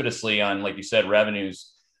precipitously on, like you said,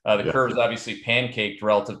 revenues. The curve is obviously pancaked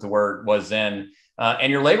relative to where it was then.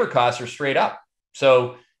 And your labor costs are straight up.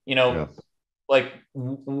 So, you know, like,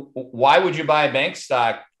 why would you buy a bank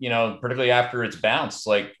stock, you know, particularly after it's bounced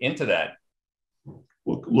like into that?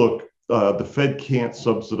 Look, the Fed can't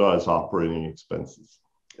subsidize operating expenses.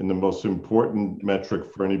 And the most important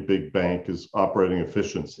metric for any big bank is operating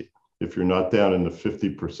efficiency. If you're not down in the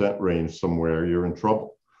 50% range somewhere, you're in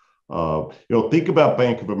trouble. You know, think about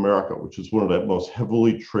Bank of America, which is one of the most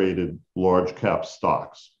heavily traded large cap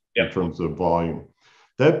stocks in terms of volume.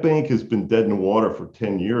 That bank has been dead in the water for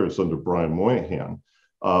 10 years under Brian Moynihan.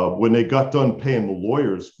 When they got done paying the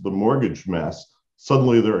lawyers for the mortgage mess,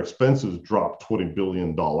 suddenly their expenses dropped $20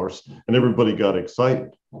 billion and everybody got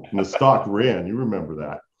excited. And the stock ran. You remember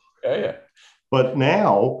that. Yeah. But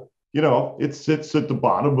now, it sits at the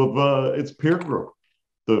bottom of its peer group.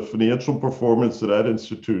 The financial performance of that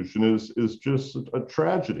institution is just a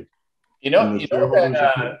tragedy. Like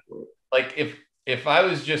if I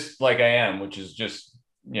was just like I am, which is just,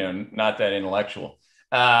 not that intellectual,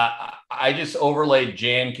 I just overlaid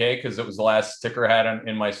JNK because it was the last ticker I had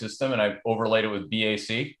in my system, and I overlaid it with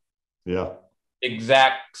BAC. Yeah.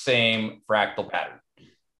 Exact same fractal pattern.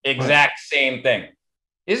 Exact same thing.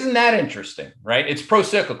 Isn't that interesting, right? It's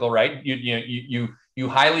pro-cyclical, right? You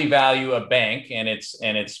highly value a bank and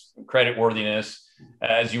its credit worthiness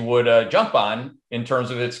as you would a junk bond in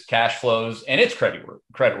terms of its cash flows and its credit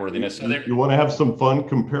worthiness. So you want to have some fun?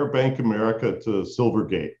 Compare Bank America to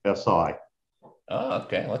Silvergate SI. Oh,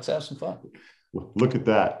 okay. Let's have some fun. Look at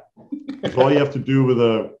that. All you have to do with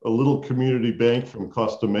a little community bank from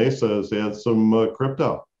Costa Mesa is add some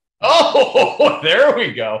crypto. Oh, there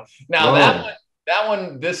we go. Now that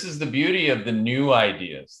one, this is the beauty of the new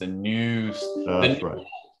ideas, the new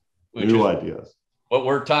ideas. What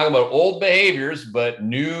we're talking about, old behaviors, but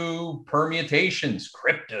new permutations,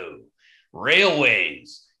 crypto,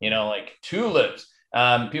 railways, like tulips.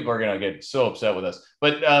 People are going to get so upset with us.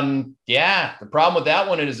 But the problem with that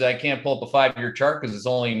one is I can't pull up a 5-year chart because it's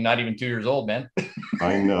only not even 2 years old, man.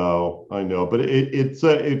 I know. But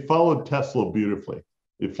it followed Tesla beautifully.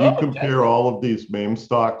 If you compare all of these meme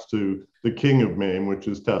stocks to the king of meme, which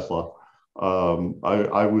is Tesla,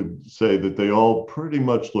 I would say that they all pretty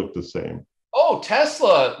much look the same.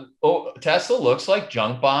 Tesla looks like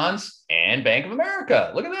junk bonds and Bank of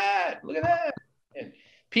America. Look at that. It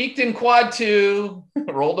peaked in quad 2,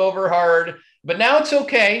 rolled over hard, but now it's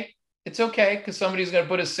okay. It's okay because somebody's going to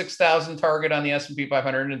put a 6,000 target on the S&P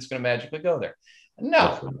 500 and it's going to magically go there.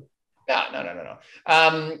 No.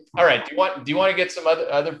 All right. Do you want to get some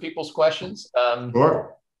other people's questions?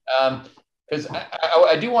 Sure. Because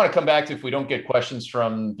I do want to come back to, if we don't get questions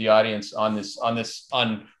from the audience on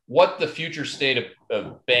what the future state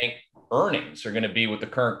of bank earnings are going to be with the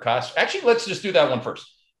current cost. Actually, let's just do that one first.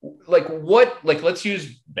 Let's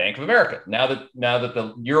use Bank of America now that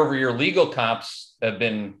the year-over-year legal comps have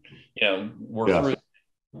been, through.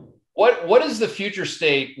 What does the future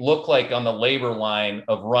state look like on the labor line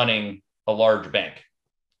of running a large bank?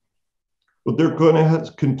 Well, they're going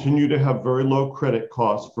to continue to have very low credit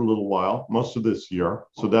costs for a little while, most of this year.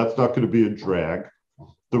 So that's not going to be a drag.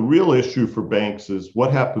 The real issue for banks is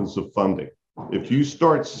what happens to funding. If you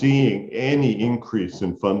start seeing any increase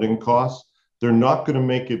in funding costs, they're not going to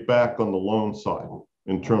make it back on the loan side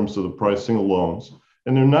in terms of the pricing of loans.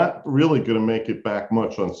 And they're not really going to make it back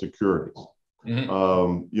much on securities.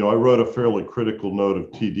 Mm-hmm. I wrote a fairly critical note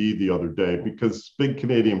of TD the other day because it's a big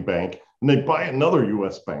Canadian bank and they buy another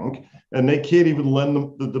US bank and they can't even lend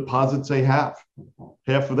them the deposits they have.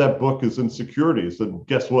 Half of that book is in securities. And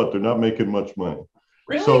guess what? They're not making much money.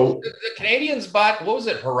 Really? So the Canadians bought, what was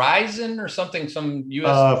it, Horizon or something? Some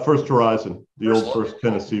US? First Horizon, the old First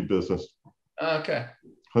Tennessee business. Okay.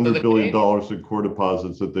 $100 billion in core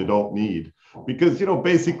deposits that they don't need. Because,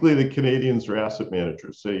 basically the Canadians are asset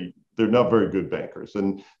managers. They're not very good bankers,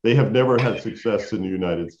 and they have never had success in the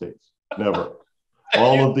United States. Never.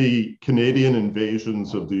 All of the Canadian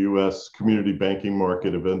invasions of the U.S. community banking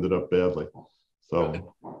market have ended up badly.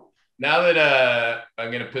 So now that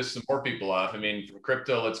I'm going to piss some more people off, from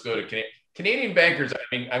crypto, let's go to Canadian bankers.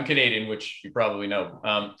 I'm Canadian, which you probably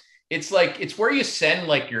know. It's where you send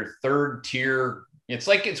like your third tier. It's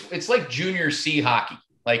like junior C hockey,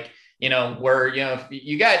 where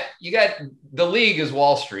you got the league is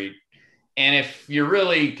Wall Street, and if you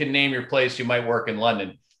really can name your place, you might work in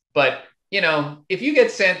London. But if you get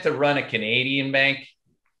sent to run a Canadian bank,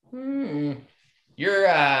 you're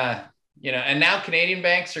and now Canadian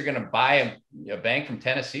banks are going to buy a bank from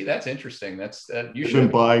Tennessee. That's interesting. You've been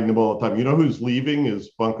buying them all the time. You know who's leaving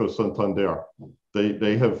is Banco Santander.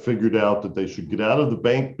 They have figured out that they should get out of the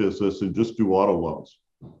bank business and just do auto loans.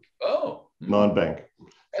 Oh, non-bank.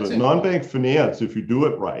 So non-bank finance, if you do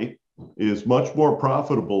it right, is much more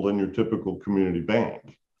profitable than your typical community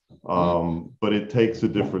bank. But it takes a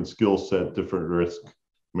different skill set, different risk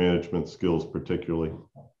management skills, particularly.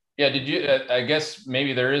 Yeah. Did you, I guess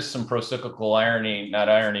maybe there is some pro-cyclical not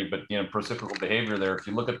irony, but pro-cyclical behavior there. If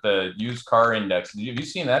you look at the used car index, have you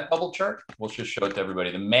seen that bubble chart? We'll just show it to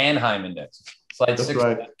everybody. The Manheim index, slide 6.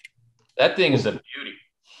 Right. That thing is a beauty.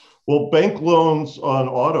 Well, bank loans on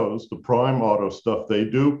autos, the prime auto stuff they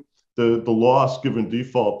do, the loss given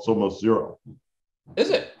default is almost zero. Is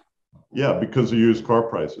it? Yeah, because of used car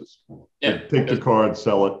prices. Yeah. Take the car and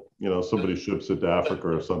sell it. Somebody ships it to Africa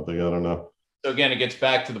or something. I don't know. So again, it gets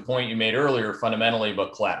back to the point you made earlier, fundamentally,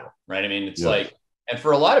 about collateral, right? I mean, it's Yes. like, and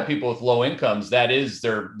for a lot of people with low incomes, that is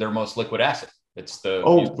their most liquid asset. It's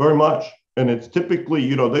very much. And it's typically,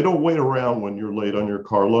 they don't wait around when you're late on your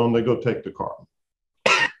car loan. They go take the car.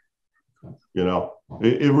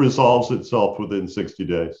 It resolves itself within 60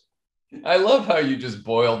 days. I love how you just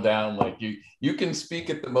boil down, like you can speak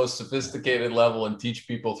at the most sophisticated level and teach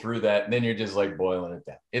people through that, and then you're just like boiling it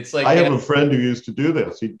down. It's like, I have a friend who used to do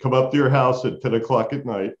this. He'd come up to your house at 10 o'clock at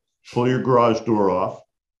night, pull your garage door off,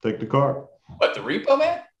 take the car. But the repo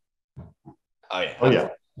man? Oh yeah. Oh yeah.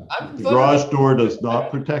 The garage door does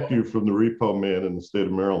not protect you from the repo man in the state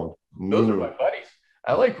of Maryland. Those are my buddies.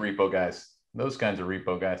 I like repo guys. Those kinds of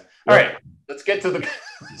repo guys. All right, let's get to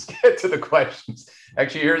the questions.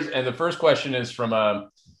 Actually, the first question is from a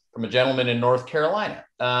gentleman in North Carolina,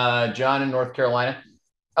 John in North Carolina.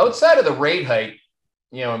 Outside of the rate hike,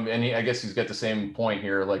 I guess he's got the same point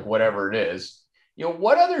here, like whatever it is.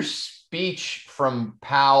 What other speech from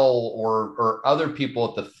Powell or other people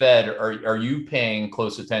at the Fed are you paying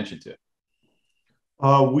close attention to?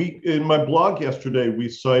 In my blog yesterday, we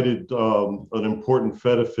cited an important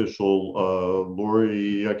Fed official,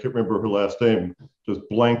 Lori, I can't remember her last name, just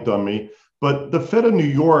blanked on me. But the Fed of New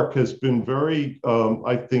York has been very,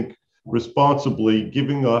 I think, responsibly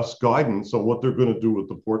giving us guidance on what they're going to do with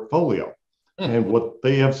the portfolio. And what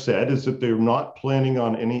they have said is that they're not planning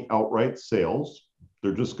on any outright sales.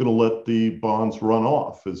 They're just going to let the bonds run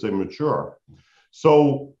off as they mature.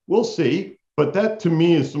 So we'll see. But that, to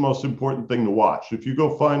me, is the most important thing to watch. If you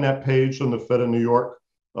go find that page on the Fed of New York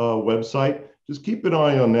website, just keep an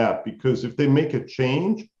eye on that, because if they make a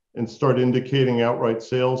change and start indicating outright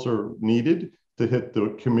sales are needed to hit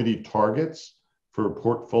the committee targets for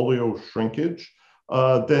portfolio shrinkage,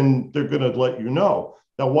 then they're going to let you know.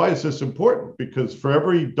 Now, why is this important? Because for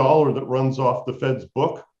every dollar that runs off the Fed's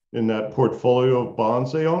book in that portfolio of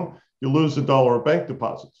bonds they own, you lose $1 of bank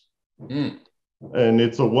deposits. And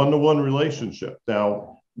it's a one-to-one relationship.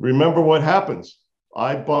 Now, remember what happens.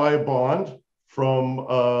 I buy a bond from,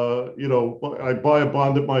 I buy a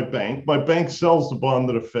bond at my bank. My bank sells the bond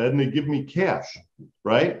to the Fed and they give me cash,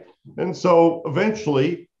 right? And so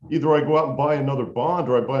eventually, either I go out and buy another bond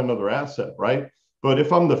or I buy another asset, right? But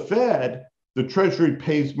if I'm the Fed, the Treasury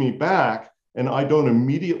pays me back and I don't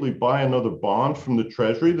immediately buy another bond from the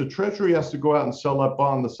Treasury has to go out and sell that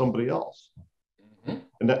bond to somebody else.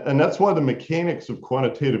 And that's why the mechanics of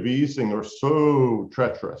quantitative easing are so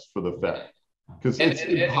treacherous for the Fed, because it's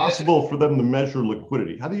impossible for them to measure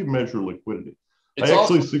liquidity. How do you measure liquidity? I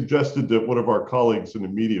actually suggested that one of our colleagues in the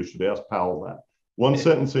media should ask Powell that. One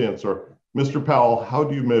sentence answer, Mr. Powell, how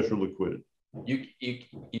do you measure liquidity? You're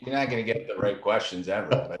not going to get the right questions ever.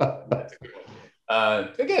 But that's a good one.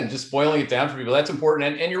 Again, just boiling it down for people, that's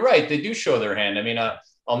important. And you're right, they do show their hand. I mean,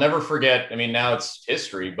 I'll never forget, now it's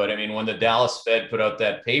history, but when the Dallas Fed put out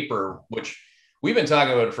that paper, which we've been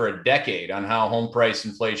talking about for a decade, on how home price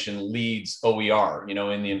inflation leads OER,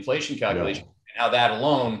 in the inflation calculation, and how that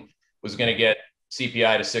alone was going to get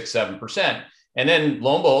CPI to 6-7%. And then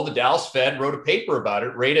lo and behold, the Dallas Fed wrote a paper about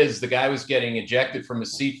it right as the guy was getting ejected from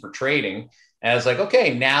his seat for trading. And I was like,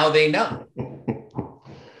 okay, now they know.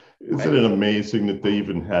 Isn't it amazing that they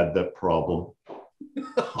even had that problem?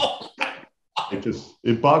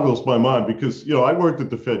 It boggles my mind, because, I worked at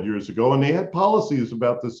the Fed years ago and they had policies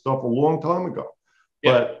about this stuff a long time ago,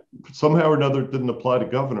 but somehow or another it didn't apply to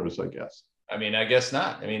governors, I guess. I guess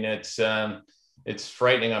not. It's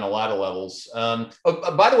frightening on a lot of levels.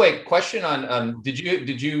 By the way, question on,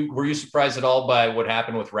 were you surprised at all by what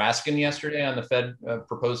happened with Raskin yesterday on the Fed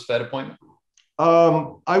proposed Fed appointment?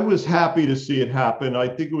 I was happy to see it happen. I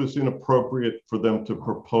think it was inappropriate for them to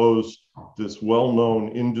propose this well-known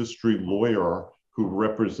industry lawyer who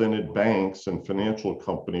represented banks and financial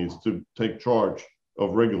companies to take charge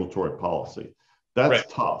of regulatory policy.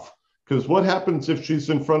 That's tough, because what happens if she's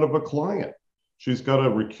in front of a client? She's got to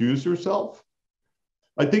recuse herself.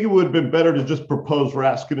 I think it would have been better to just propose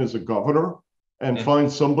Raskin as a governor and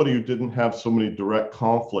find somebody who didn't have so many direct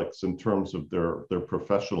conflicts in terms of their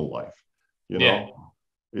professional life.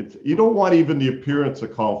 You don't want even the appearance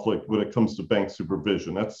of conflict when it comes to bank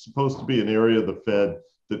supervision. That's supposed to be an area of the Fed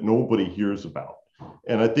that nobody hears about.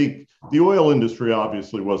 And I think the oil industry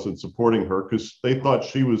obviously wasn't supporting her, because they thought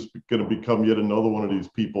she was going to become yet another one of these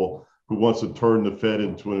people who wants to turn the Fed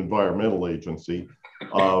into an environmental agency.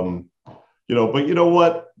 But you know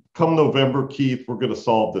what? Come November, Keith, we're going to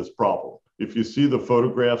solve this problem. If you see the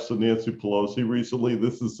photographs of Nancy Pelosi recently,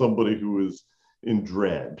 this is somebody who is in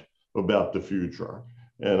dread. about the future.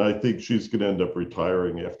 And I think she's going to end up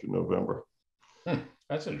retiring after November.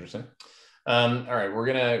 That's interesting. All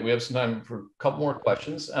right, we have some time for a couple more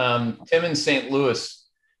questions. Tim in St. Louis,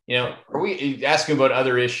 are we asking about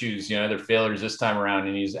other issues, other failures this time around,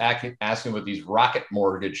 and he's asking about these rocket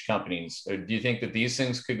mortgage companies. Do you think that these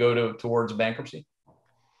things could go towards bankruptcy?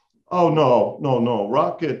 Oh, no.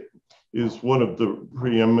 Rocket is one of the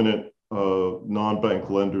preeminent non-bank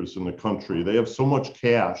lenders in the country. They have so much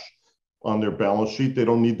cash on their balance sheet, they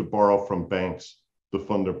don't need to borrow from banks to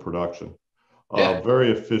fund their production.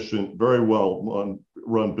 Very efficient, very well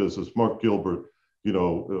run business. Mark Gilbert,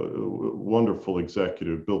 wonderful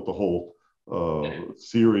executive, built the whole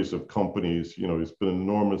series of companies. He's been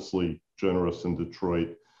enormously generous in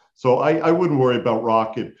Detroit. So I wouldn't worry about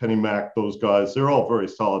Rocket, PennyMac, those guys. They're all very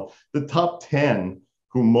solid. The top 10,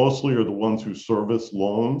 who mostly are the ones who service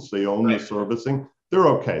loans, they own the servicing, they're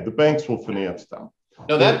okay. The banks will finance them.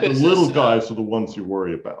 No, the little guys are the ones you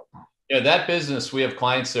worry about. That business, we have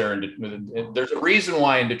clients there, and there's a reason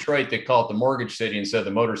why in Detroit they call it the mortgage city instead of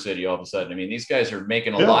the motor city all of a sudden. I mean, these guys are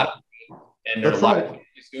making a lot of money, and there are a lot of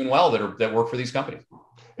companies doing well that work for these companies.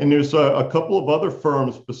 And there's a couple of other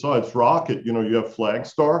firms besides Rocket. You have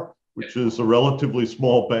Flagstar, which is a relatively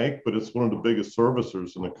small bank, but it's one of the biggest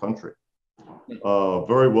servicers in the country.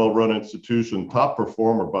 Very well-run institution, top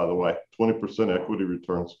performer, by the way, 20% equity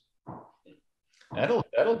returns.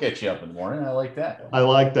 That'll get you up in the morning. I like that. I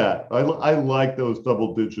like that. I like those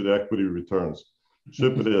double-digit equity returns.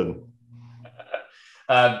 Ship it in.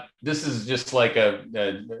 This is just like a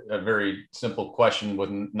very simple question with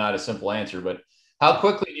not a simple answer, but how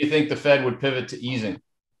quickly do you think the Fed would pivot to easing?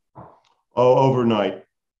 Oh, overnight.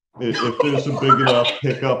 If there's a big enough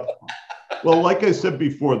pickup. Well, like I said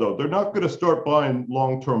before, though, they're not going to start buying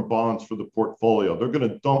long-term bonds for the portfolio. They're going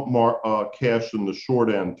to dump cash in the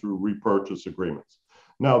short end through repurchase agreements.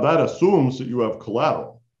 Now, that assumes that you have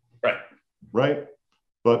collateral. Right?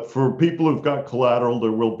 But for people who've got collateral,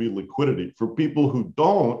 there will be liquidity. For people who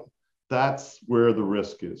don't, that's where the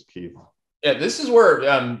risk is, Keith. Yeah, this is where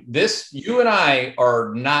you and I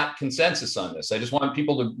are not consensus on this. I just want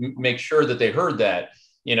people to make sure that they heard that.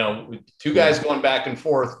 Two guys going back and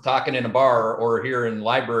forth, talking in a bar or here in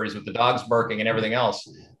libraries with the dogs barking and everything else.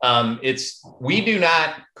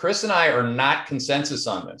 Chris and I are not consensus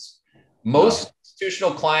on this. Most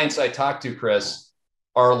institutional clients I talk to, Chris,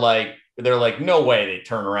 they're like, no way they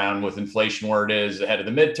turn around with inflation where it is ahead of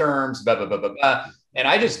the midterms, blah, blah, blah, blah, blah. And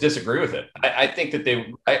I just disagree with it. I think that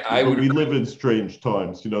we live in strange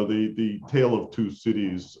times. The Tale of Two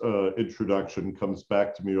Cities introduction comes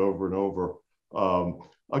back to me over and over.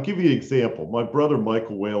 I'll give you an example. My brother,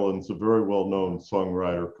 Michael Whalen's a very well-known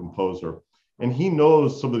songwriter, composer, and he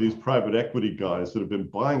knows some of these private equity guys that have been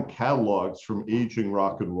buying catalogs from aging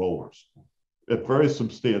rock and rollers at very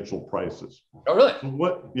substantial prices. Oh, really?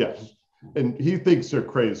 Yes. And he thinks they're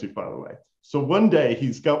crazy, by the way. So one day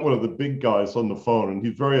he's got one of the big guys on the phone, and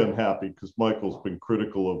he's very unhappy because Michael's been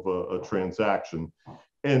critical of a transaction.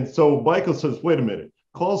 And so Michael says, wait a minute,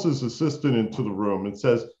 calls his assistant into the room and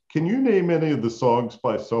says, can you name any of the songs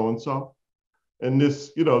by so-and-so? And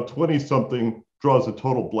this, 20-something draws a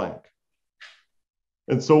total blank.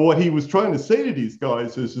 And so what he was trying to say to these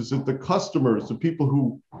guys is that the customers, the people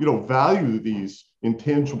who, value these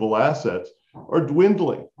intangible assets are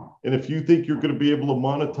dwindling. And if you think you're going to be able to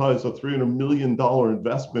monetize a $300 million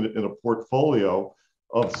investment in a portfolio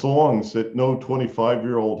of songs that no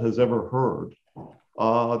 25-year-old has ever heard,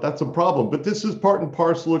 that's a problem. But this is part and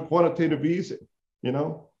parcel of quantitative easing,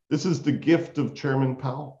 This is the gift of Chairman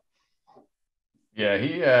Powell. Yeah,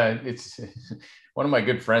 it's one of my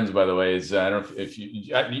good friends, by the way, is I don't know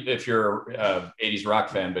if you're a 80s rock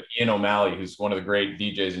fan, but Ian O'Malley, who's one of the great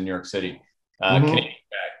DJs in New York City, Canadian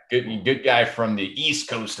guy, good guy from the East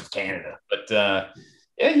Coast of Canada. But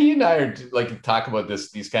he and I are talk about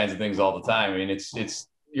these kinds of things all the time. I mean, it's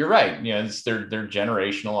you're right. They're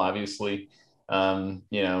generational, obviously.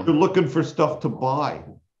 They're looking for stuff to buy.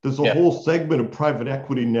 There's a whole segment of private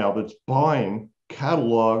equity now that's buying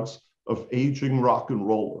catalogs of aging rock and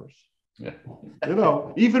rollers. Yeah.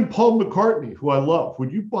 Even Paul McCartney, who I love,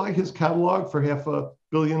 would you buy his catalog for $500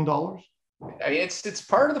 million? I mean, it's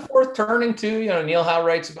part of the fourth turning too. Neil Howe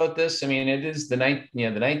writes about this. I mean, it is the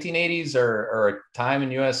 1980s are a time in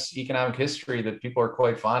U.S. economic history that people are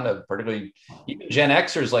quite fond of. Particularly, even Gen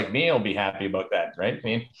Xers like me will be happy about that, right? I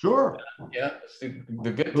mean, sure. It's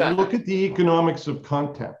the good time. Look at the economics of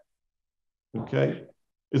content. Okay,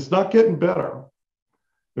 it's not getting better.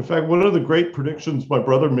 In fact, one of the great predictions my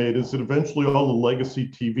brother made is that eventually all the legacy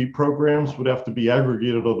TV programs would have to be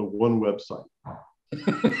aggregated on the one website.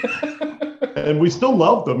 And we still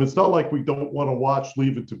love them. It's not like we don't want to watch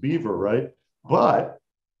Leave It to Beaver, right? But,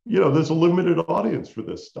 there's a limited audience for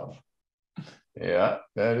this stuff. Yeah,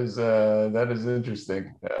 that is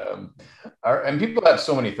interesting. And people have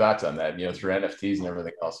so many thoughts on that, through NFTs and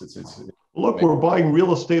everything else. Look, we're buying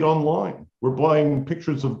real estate online. We're buying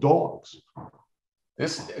pictures of dogs.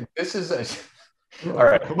 This is all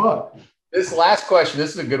right. Come on. This last question,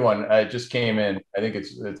 this is a good one. It just came in. I think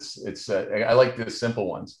it's I like the simple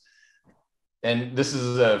ones. And this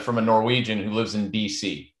is from a Norwegian who lives in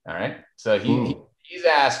DC. All right. So he's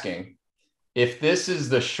asking if this is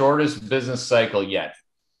the shortest business cycle yet.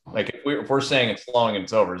 Like if we're saying it's slowing and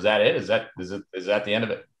it's over, is that it? Is that the end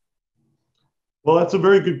of it? Well, that's a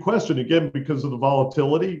very good question. Again, because of the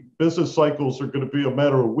volatility, business cycles are going to be a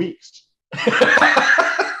matter of weeks.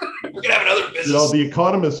 We're going to have another business. The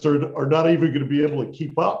economists are not even going to be able to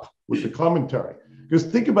keep up with the commentary. Because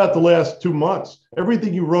think about the last 2 months.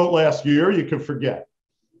 Everything you wrote last year, you can forget.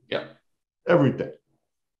 Yeah. Everything.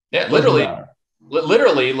 Yeah,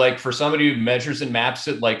 literally, like for somebody who measures and maps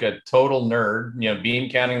it like a total nerd, beam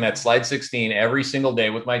counting that slide 16 every single day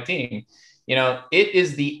with my team, it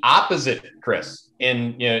is the opposite, Chris,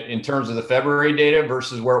 in terms of the February data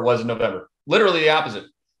versus where it was in November. Literally the opposite.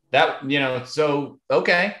 That, so,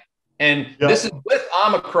 okay. And This is with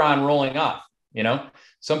Omicron rolling off,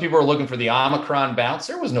 Some people are looking for the Omicron bounce.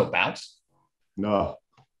 There was no bounce. No.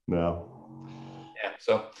 Yeah.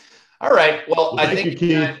 So, all right. Well, I think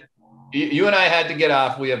you and I had to get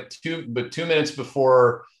off. We have 2 minutes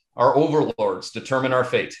before our overlords determine our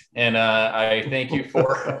fate. And I thank you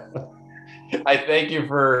for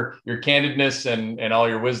your candidness and all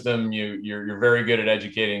your wisdom. You're very good at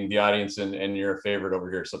educating the audience, and you're a favorite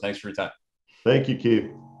over here. So thanks for your time. Thank you, Keith.